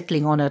up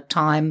settling on a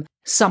time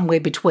somewhere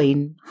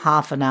between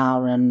half an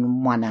hour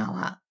and 1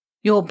 hour.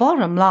 Your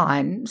bottom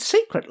line,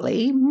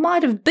 secretly,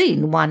 might have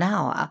been 1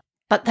 hour,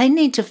 but they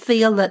need to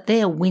feel that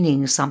they're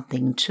winning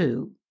something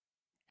too.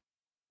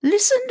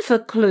 Listen for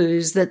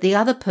clues that the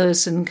other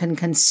person can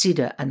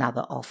consider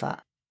another offer.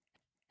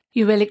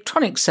 Your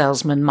electronic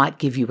salesman might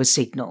give you a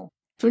signal.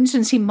 For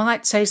instance, he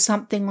might say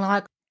something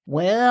like,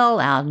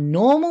 well, our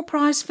normal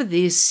price for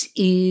this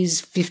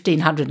is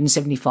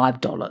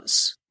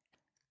 $1,575.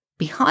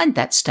 Behind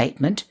that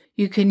statement,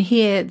 you can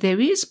hear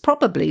there is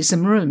probably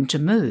some room to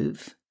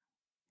move.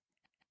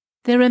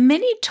 There are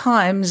many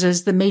times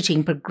as the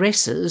meeting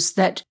progresses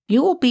that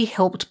you will be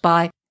helped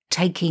by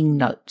taking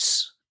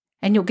notes.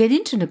 And you'll get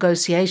into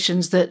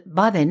negotiations that,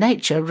 by their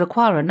nature,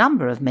 require a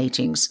number of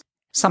meetings.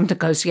 Some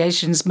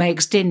negotiations may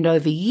extend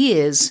over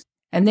years,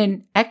 and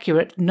then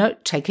accurate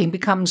note-taking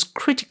becomes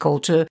critical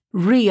to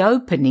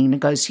reopening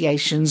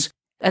negotiations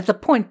at the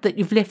point that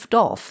you've left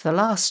off the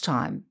last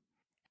time.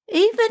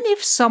 Even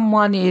if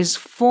someone is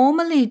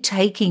formally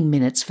taking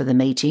minutes for the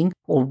meeting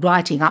or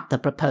writing up the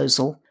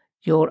proposal,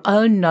 your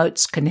own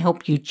notes can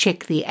help you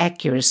check the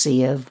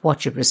accuracy of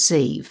what you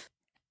receive.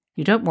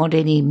 You don't want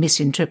any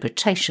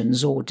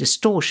misinterpretations or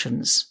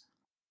distortions.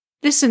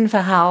 Listen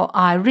for how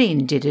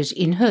Irene did it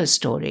in her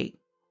story.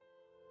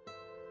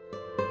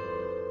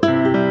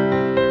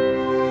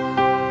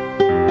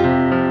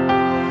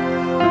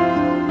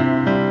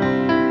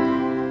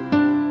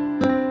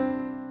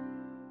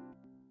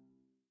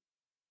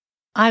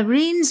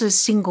 Irene's a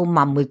single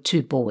mum with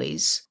 2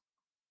 boys.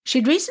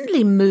 She'd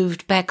recently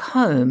moved back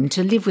home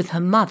to live with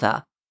her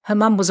mother. Her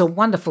mum was a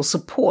wonderful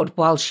support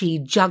while she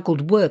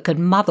juggled work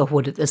and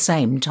motherhood at the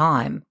same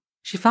time.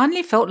 She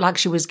finally felt like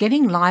she was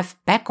getting life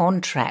back on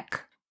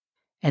track.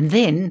 And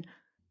then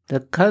the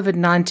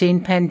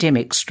COVID-19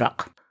 pandemic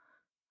struck.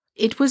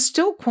 It was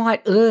still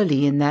quite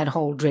early in that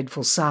whole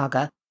dreadful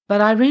saga,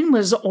 but Irene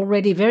was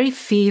already very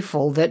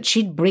fearful that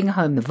she'd bring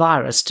home the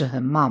virus to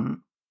her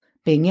mum.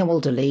 Being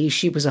elderly,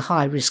 she was a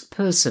high-risk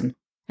person,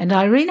 and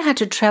Irene had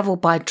to travel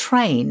by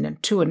train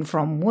to and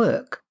from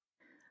work.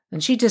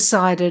 And she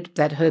decided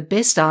that her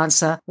best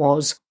answer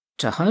was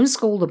to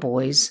homeschool the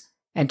boys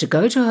and to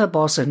go to her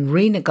boss and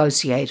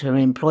renegotiate her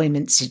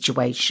employment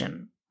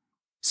situation.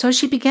 So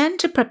she began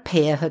to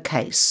prepare her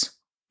case.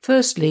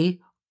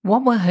 Firstly,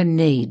 what were her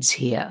needs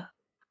here?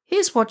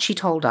 Here's what she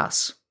told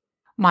us.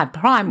 My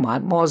prime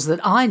one was that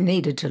I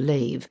needed to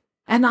leave,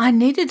 and I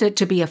needed it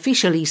to be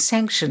officially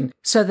sanctioned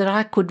so that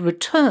I could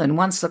return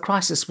once the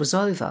crisis was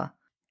over.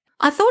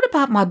 I thought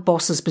about my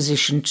boss's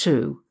position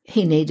too.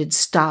 He needed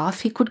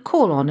staff he could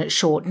call on at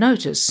short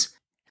notice.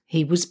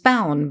 He was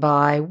bound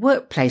by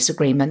workplace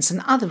agreements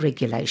and other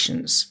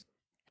regulations.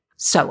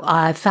 So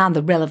I found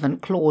the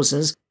relevant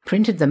clauses,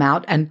 printed them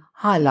out and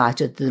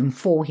highlighted them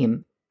for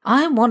him.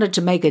 I wanted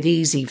to make it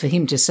easy for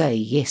him to say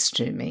yes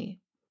to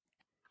me.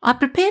 I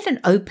prepared an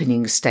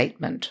opening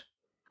statement.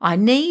 I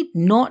need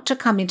not to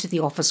come into the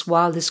office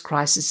while this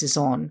crisis is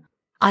on.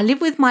 I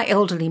live with my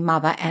elderly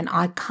mother and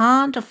I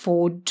can't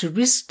afford to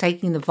risk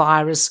taking the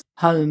virus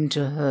home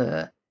to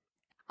her.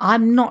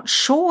 I'm not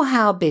sure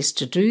how best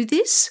to do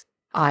this.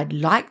 I'd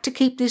like to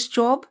keep this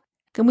job.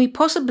 Can we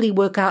possibly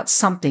work out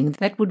something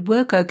that would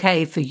work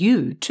okay for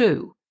you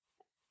too?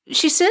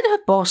 She said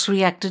her boss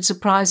reacted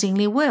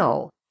surprisingly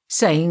well,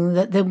 saying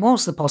that there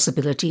was the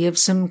possibility of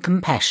some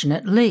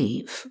compassionate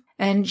leave,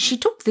 and she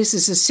took this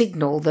as a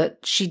signal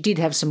that she did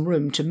have some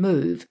room to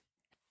move.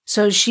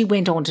 So she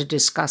went on to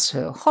discuss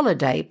her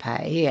holiday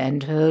pay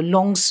and her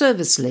long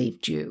service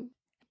leave due.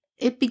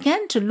 It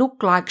began to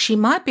look like she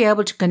might be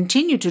able to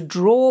continue to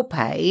draw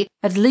pay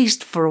at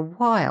least for a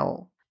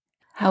while.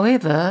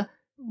 However,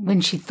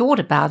 when she thought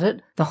about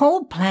it, the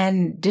whole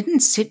plan didn't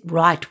sit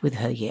right with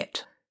her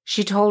yet.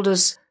 She told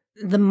us,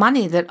 the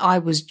money that I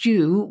was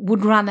due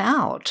would run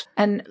out.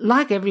 And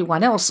like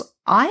everyone else,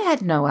 I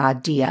had no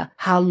idea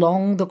how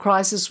long the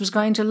crisis was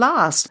going to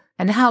last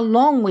and how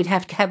long we'd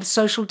have to have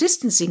social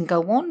distancing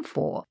go on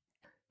for.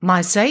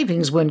 My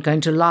savings weren't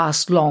going to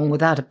last long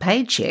without a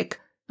paycheck,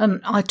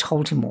 and I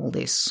told him all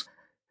this.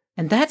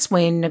 And that's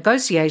when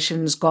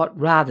negotiations got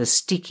rather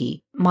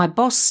sticky. My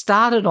boss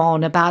started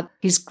on about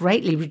his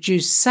greatly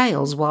reduced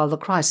sales while the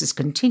crisis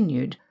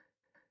continued.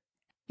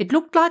 It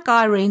looked like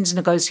Irene's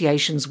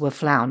negotiations were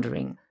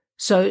floundering,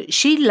 so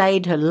she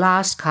laid her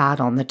last card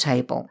on the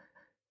table.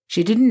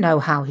 She didn't know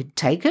how he'd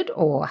take it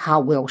or how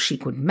well she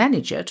could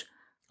manage it,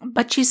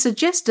 but she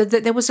suggested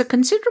that there was a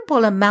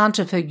considerable amount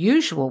of her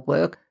usual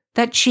work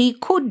that she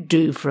could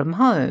do from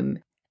home.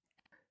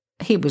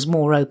 He was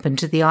more open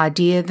to the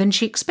idea than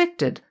she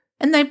expected,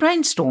 and they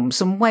brainstormed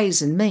some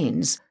ways and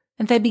means,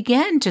 and they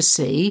began to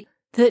see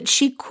that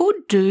she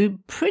could do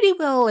pretty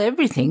well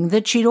everything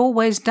that she'd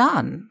always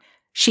done.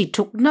 She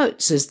took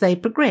notes as they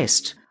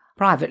progressed,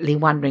 privately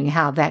wondering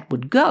how that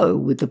would go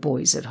with the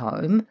boys at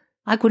home.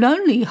 I could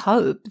only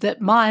hope that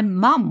my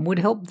mum would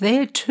help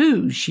there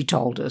too, she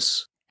told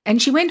us.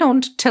 And she went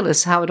on to tell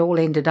us how it all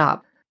ended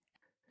up.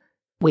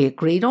 We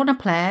agreed on a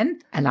plan,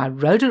 and I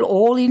wrote it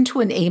all into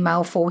an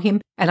email for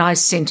him, and I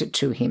sent it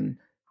to him.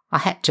 I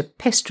had to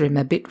pester him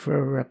a bit for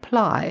a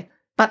reply,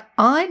 but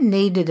I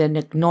needed an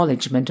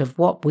acknowledgement of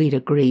what we'd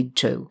agreed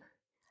to,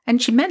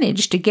 and she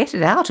managed to get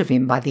it out of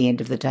him by the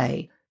end of the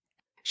day.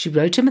 She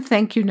wrote him a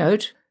thank you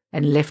note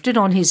and left it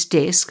on his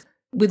desk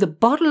with a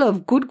bottle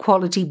of good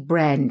quality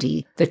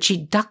brandy that she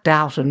ducked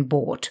out and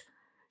bought.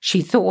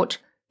 She thought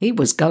he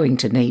was going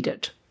to need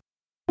it.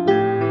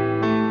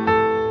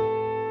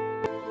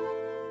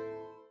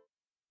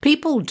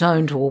 People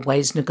don't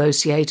always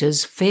negotiate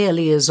as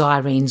fairly as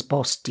Irene's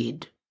boss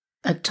did.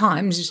 At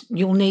times,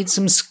 you'll need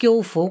some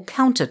skillful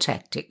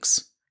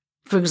counter-tactics.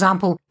 For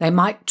example, they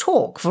might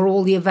talk for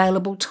all the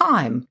available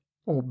time,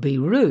 or be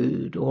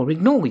rude, or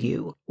ignore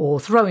you, or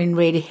throw in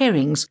red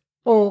herrings,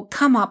 or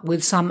come up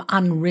with some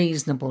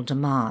unreasonable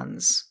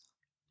demands.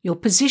 Your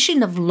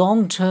position of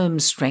long-term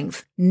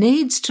strength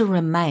needs to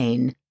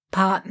remain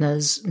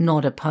partners,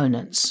 not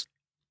opponents.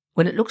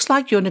 When it looks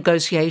like your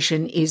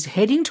negotiation is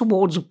heading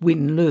towards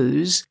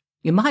win-lose,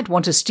 you might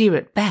want to steer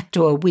it back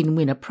to a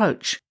win-win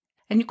approach,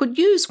 and you could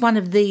use one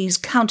of these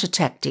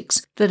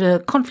counter-tactics that are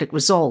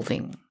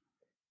conflict-resolving.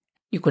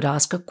 You could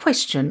ask a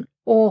question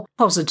or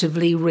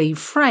positively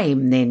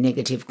reframe their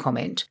negative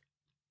comment.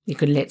 You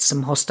can let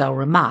some hostile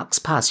remarks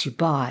pass you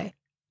by,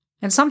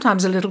 and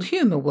sometimes a little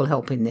humour will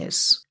help in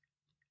this.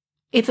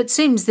 If it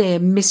seems they're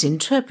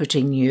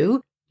misinterpreting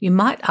you, you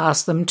might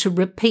ask them to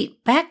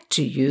repeat back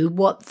to you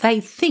what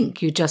they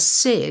think you just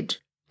said,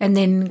 and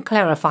then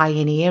clarify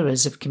any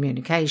errors of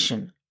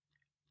communication.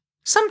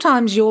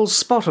 Sometimes you'll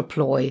spot a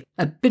ploy,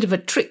 a bit of a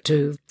trick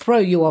to throw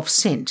you off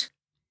scent.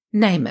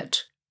 Name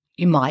it.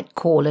 You might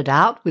call it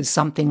out with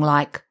something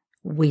like,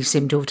 "We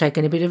seem to have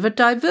taken a bit of a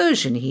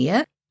diversion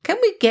here. Can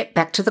we get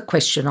back to the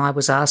question I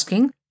was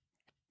asking?"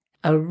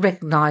 A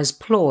recognised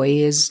ploy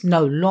is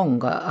no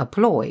longer a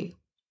ploy.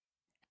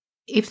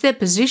 If their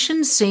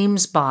position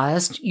seems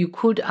biased, you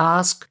could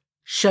ask,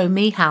 "Show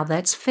me how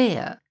that's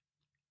fair."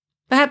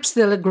 Perhaps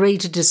they'll agree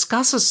to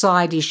discuss a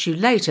side issue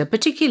later,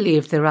 particularly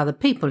if there are other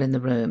people in the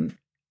room.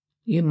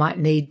 You might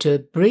need to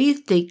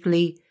breathe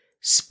deeply,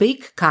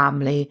 speak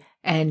calmly,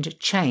 and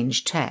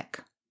change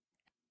tack.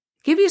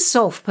 Give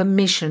yourself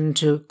permission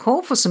to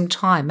call for some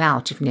time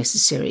out if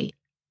necessary.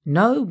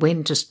 Know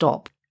when to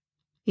stop.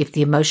 If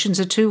the emotions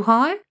are too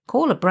high,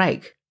 call a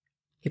break.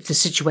 If the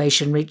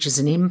situation reaches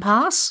an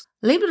impasse,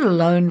 leave it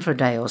alone for a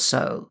day or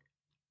so.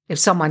 If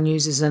someone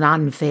uses an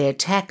unfair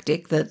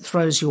tactic that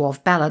throws you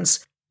off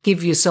balance,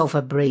 give yourself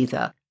a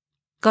breather.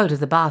 Go to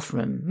the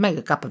bathroom, make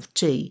a cup of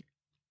tea.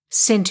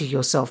 Centre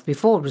yourself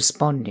before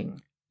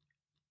responding.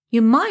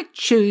 You might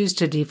choose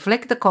to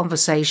deflect the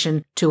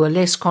conversation to a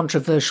less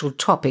controversial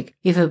topic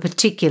if a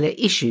particular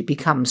issue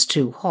becomes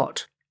too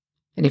hot.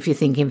 And if you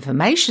think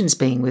information's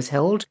being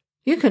withheld,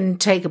 you can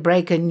take a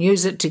break and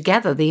use it to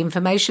gather the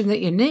information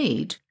that you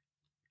need.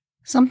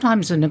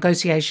 Sometimes a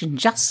negotiation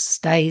just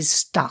stays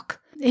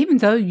stuck, even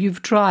though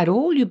you've tried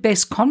all your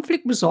best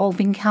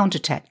conflict-resolving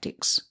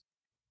counter-tactics.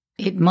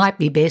 It might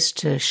be best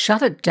to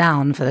shut it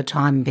down for the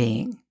time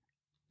being.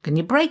 Can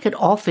you break it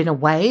off in a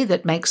way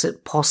that makes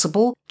it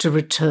possible to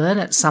return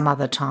at some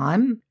other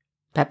time?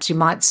 Perhaps you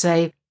might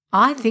say,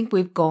 "I think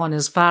we've gone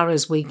as far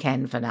as we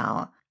can for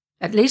now.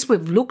 At least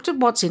we've looked at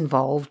what's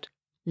involved.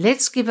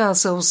 Let's give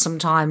ourselves some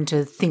time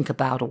to think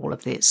about all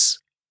of this."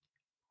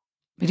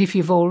 But if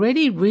you've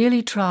already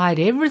really tried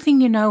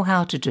everything you know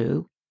how to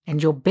do,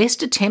 and your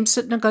best attempts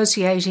at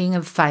negotiating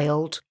have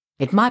failed,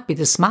 it might be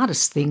the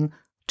smartest thing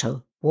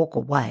to walk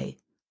away.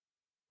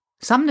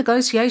 Some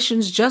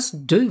negotiations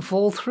just do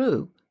fall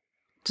through.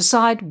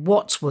 Decide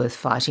what's worth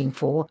fighting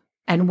for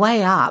and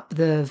weigh up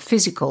the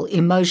physical,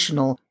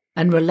 emotional,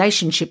 and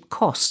relationship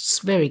costs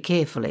very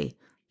carefully.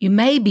 You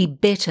may be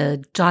better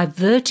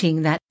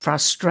diverting that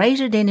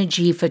frustrated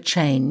energy for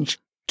change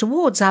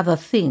towards other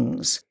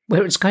things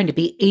where it's going to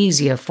be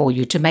easier for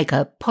you to make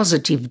a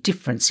positive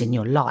difference in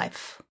your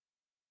life.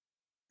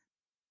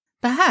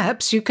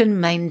 Perhaps you can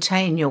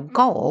maintain your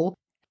goal,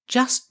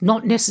 just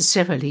not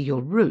necessarily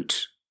your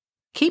route.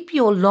 Keep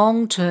your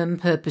long-term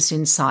purpose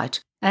in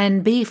sight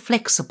and be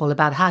flexible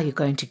about how you're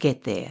going to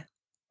get there.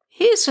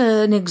 Here's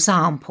an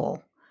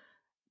example.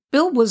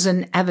 Bill was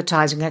an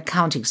advertising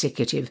account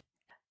executive,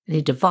 and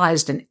he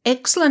devised an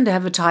excellent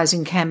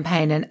advertising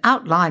campaign and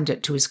outlined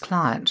it to his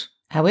client.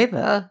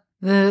 However,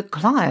 the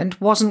client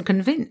wasn't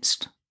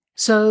convinced.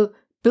 So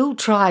Bill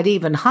tried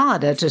even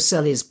harder to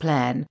sell his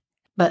plan,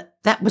 but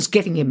that was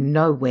getting him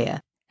nowhere.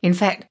 In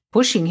fact,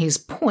 pushing his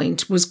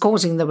point was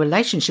causing the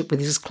relationship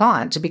with his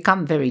client to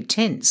become very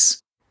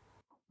tense.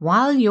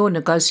 While you're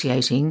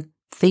negotiating,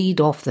 feed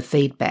off the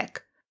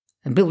feedback.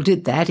 And Bill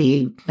did that.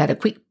 He had a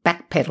quick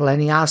backpedal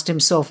and he asked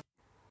himself,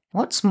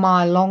 what's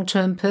my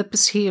long-term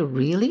purpose here,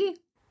 really?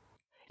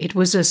 It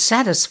was a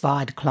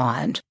satisfied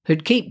client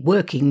who'd keep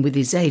working with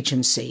his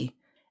agency,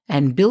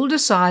 and Bill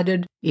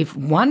decided if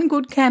one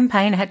good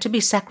campaign had to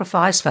be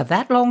sacrificed for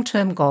that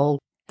long-term goal,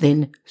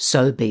 then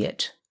so be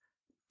it.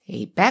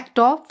 He backed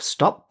off,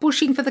 stopped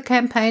pushing for the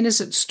campaign as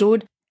it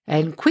stood,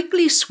 and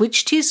quickly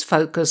switched his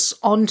focus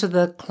onto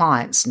the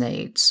client's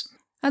needs.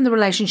 And the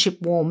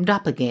relationship warmed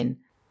up again,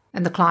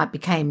 and the client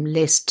became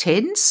less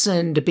tense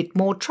and a bit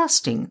more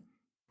trusting.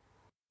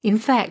 In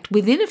fact,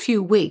 within a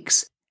few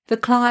weeks, the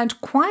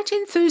client quite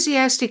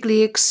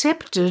enthusiastically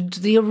accepted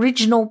the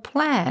original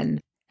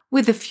plan,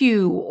 with a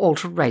few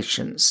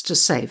alterations to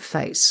save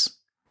face.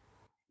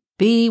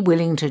 Be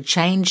willing to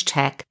change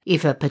tack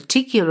if a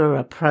particular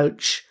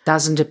approach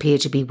doesn't appear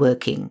to be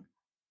working.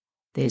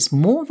 There's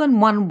more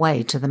than one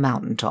way to the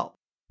mountaintop.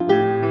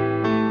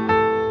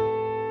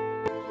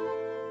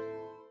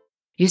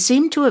 You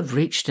seem to have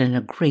reached an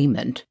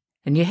agreement,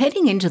 and you're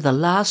heading into the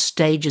last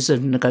stages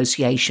of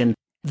negotiation,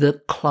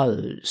 the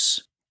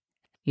close.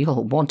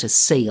 You'll want to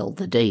seal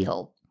the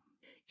deal.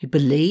 You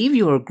believe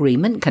your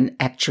agreement can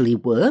actually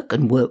work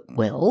and work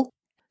well.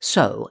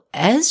 So,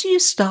 as you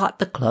start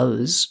the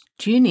close,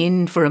 tune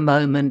in for a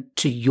moment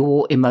to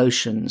your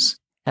emotions.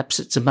 Perhaps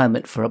it's a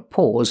moment for a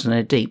pause and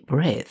a deep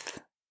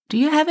breath. Do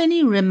you have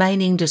any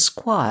remaining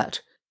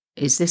disquiet?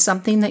 Is there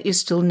something that you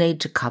still need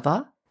to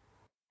cover?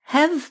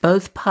 Have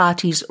both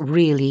parties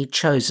really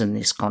chosen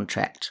this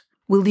contract?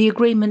 Will the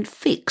agreement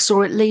fix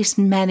or at least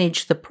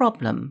manage the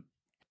problem?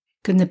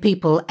 Can the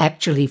people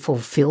actually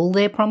fulfill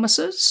their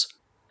promises?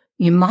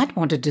 You might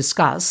want to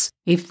discuss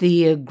if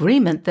the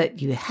agreement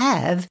that you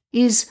have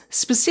is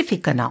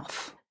specific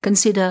enough.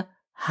 Consider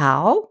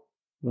how,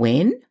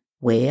 when,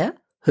 where,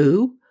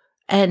 who,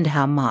 and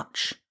how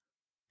much.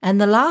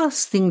 And the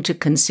last thing to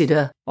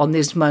consider on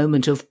this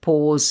moment of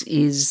pause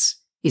is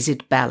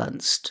it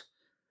balanced?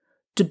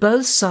 Do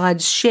both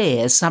sides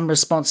share some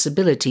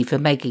responsibility for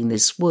making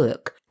this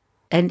work?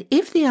 And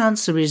if the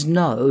answer is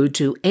no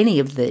to any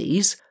of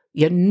these,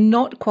 you're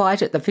not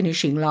quite at the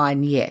finishing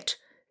line yet.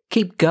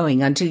 Keep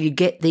going until you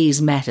get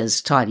these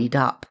matters tidied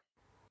up.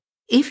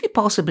 If you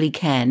possibly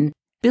can,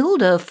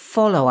 build a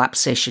follow-up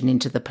session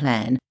into the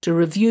plan to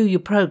review your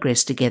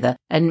progress together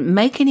and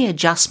make any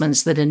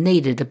adjustments that are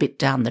needed a bit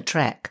down the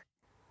track.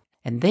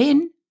 And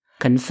then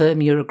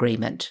confirm your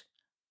agreement.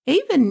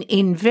 Even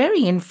in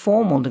very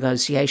informal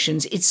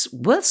negotiations, it's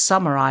worth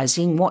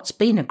summarising what's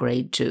been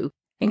agreed to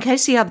in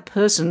case the other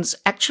person's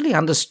actually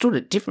understood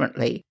it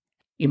differently.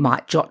 You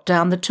might jot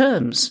down the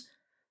terms.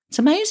 It's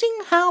amazing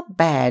how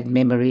bad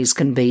memories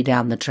can be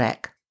down the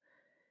track.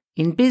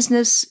 In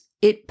business,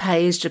 it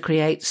pays to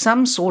create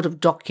some sort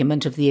of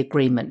document of the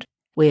agreement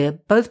where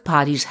both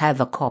parties have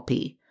a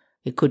copy.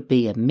 It could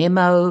be a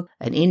memo,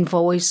 an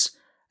invoice,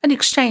 an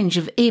exchange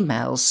of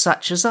emails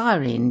such as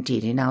Irene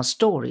did in our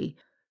story.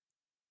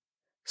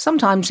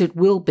 Sometimes it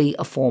will be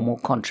a formal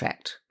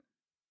contract.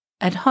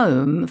 At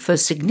home, for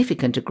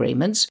significant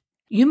agreements,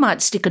 you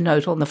might stick a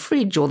note on the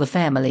fridge or the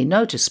family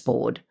notice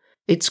board.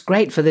 It's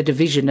great for the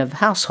division of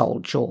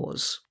household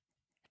chores.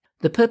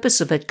 The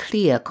purpose of a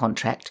clear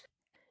contract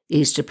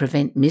is to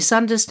prevent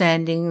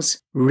misunderstandings,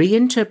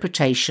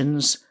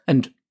 reinterpretations,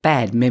 and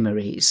bad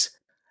memories,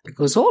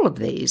 because all of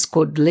these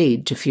could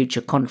lead to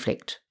future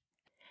conflict.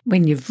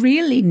 When you've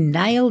really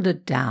nailed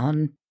it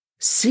down,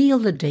 seal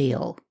the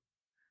deal.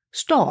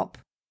 Stop,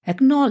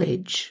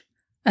 acknowledge,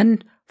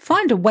 and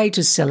find a way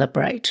to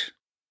celebrate.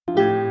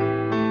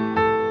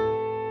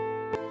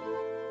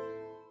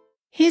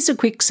 Here's a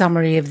quick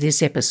summary of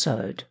this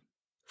episode.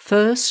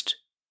 First,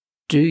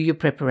 do your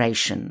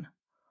preparation.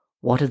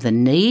 What are the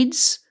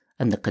needs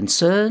and the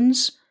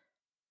concerns?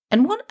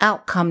 And what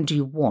outcome do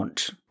you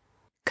want?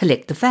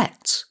 Collect the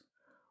facts.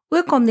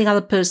 Work on the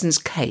other person's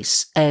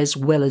case as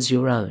well as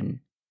your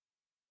own.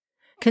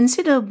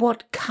 Consider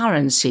what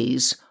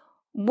currencies,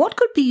 what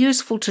could be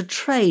useful to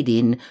trade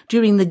in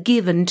during the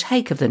give and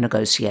take of the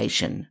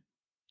negotiation.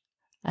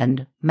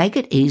 And make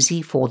it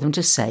easy for them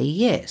to say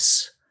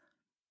yes.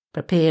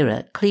 Prepare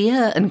a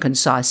clear and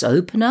concise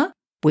opener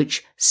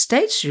which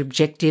states your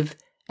objective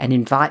and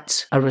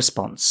invites a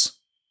response.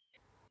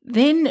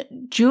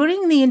 Then,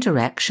 during the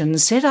interaction,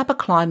 set up a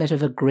climate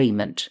of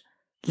agreement.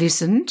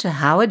 Listen to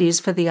how it is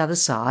for the other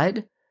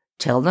side,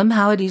 tell them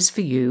how it is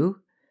for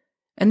you,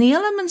 and the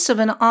elements of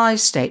an I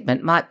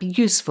statement might be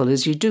useful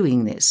as you're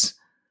doing this.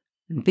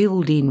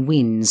 Build in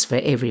wins for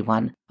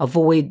everyone.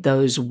 Avoid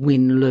those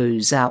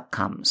win-lose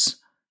outcomes.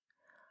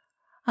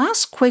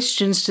 Ask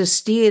questions to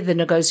steer the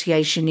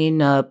negotiation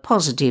in a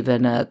positive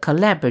and a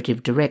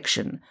collaborative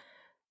direction,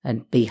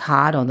 and be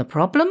hard on the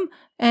problem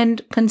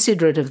and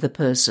considerate of the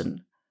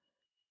person.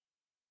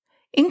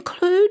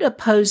 Include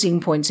opposing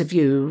points of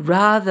view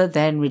rather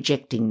than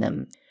rejecting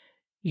them.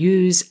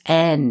 Use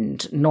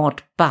and,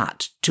 not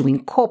but, to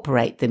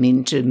incorporate them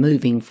into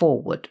moving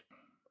forward.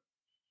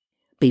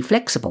 Be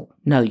flexible.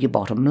 Know your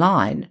bottom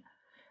line.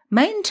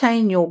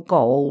 Maintain your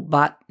goal,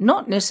 but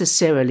not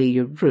necessarily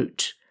your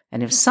route.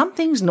 And if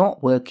something's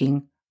not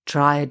working,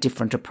 try a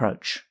different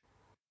approach.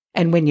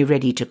 And when you're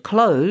ready to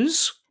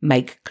close,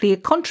 make clear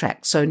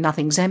contracts so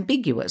nothing's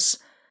ambiguous.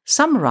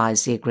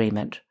 Summarize the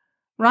agreement.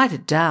 Write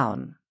it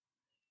down.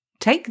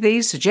 Take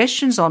these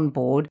suggestions on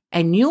board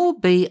and you'll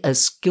be a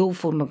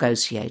skillful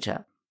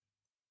negotiator.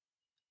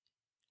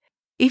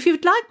 If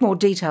you'd like more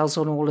details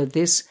on all of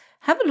this,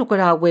 have a look at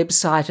our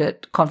website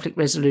at Conflict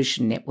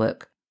Resolution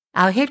Network.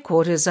 Our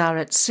headquarters are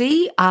at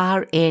crnhq.org.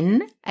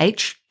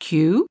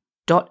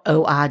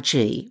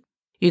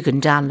 You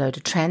can download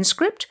a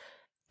transcript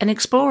and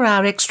explore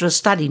our extra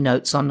study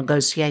notes on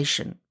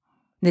negotiation.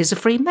 There's a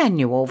free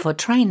manual for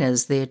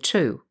trainers there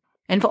too.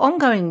 And for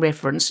ongoing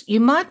reference, you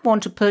might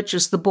want to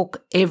purchase the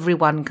book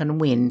Everyone Can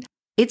Win.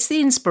 It's the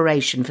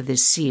inspiration for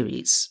this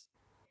series.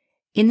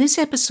 In this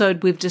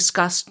episode, we've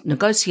discussed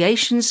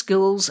negotiation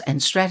skills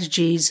and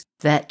strategies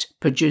that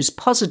produce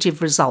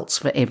positive results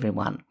for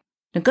everyone.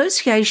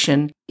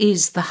 Negotiation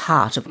is the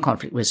heart of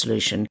conflict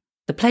resolution,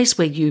 the place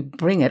where you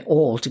bring it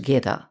all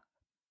together.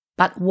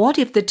 But what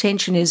if the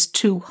tension is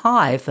too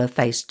high for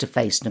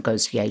face-to-face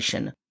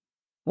negotiation?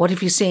 What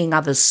if you're seeing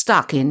others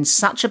stuck in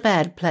such a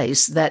bad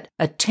place that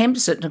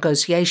attempts at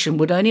negotiation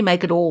would only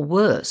make it all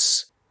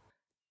worse?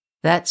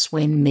 That's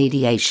when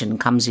mediation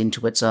comes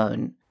into its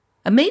own.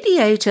 A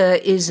mediator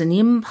is an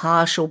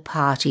impartial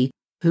party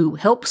who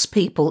helps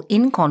people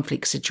in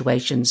conflict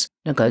situations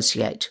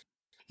negotiate.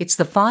 It's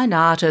the fine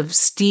art of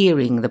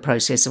steering the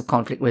process of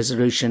conflict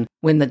resolution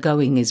when the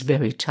going is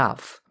very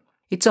tough.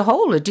 It's a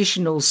whole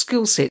additional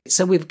skill set,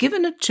 so we've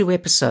given it 2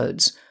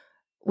 episodes.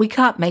 We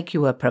can't make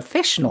you a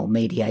professional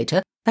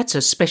mediator, that's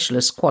a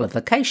specialist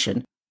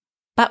qualification,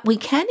 but we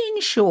can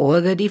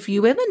ensure that if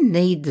you ever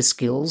need the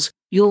skills,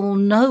 you'll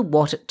know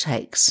what it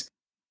takes.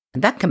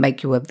 And that can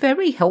make you a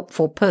very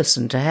helpful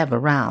person to have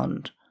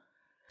around.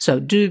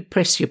 So do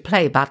press your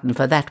play button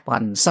for that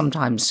one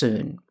sometime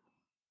soon.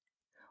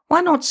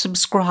 Why not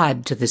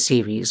subscribe to the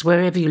series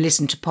wherever you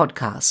listen to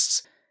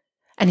podcasts?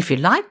 And if you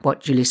like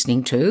what you're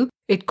listening to,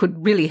 it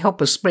could really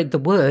help us spread the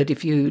word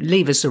if you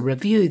leave us a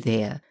review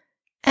there.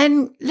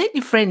 And let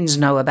your friends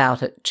know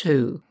about it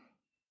too.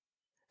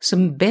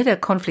 Some better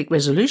conflict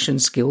resolution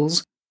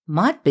skills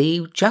might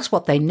be just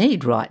what they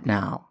need right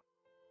now.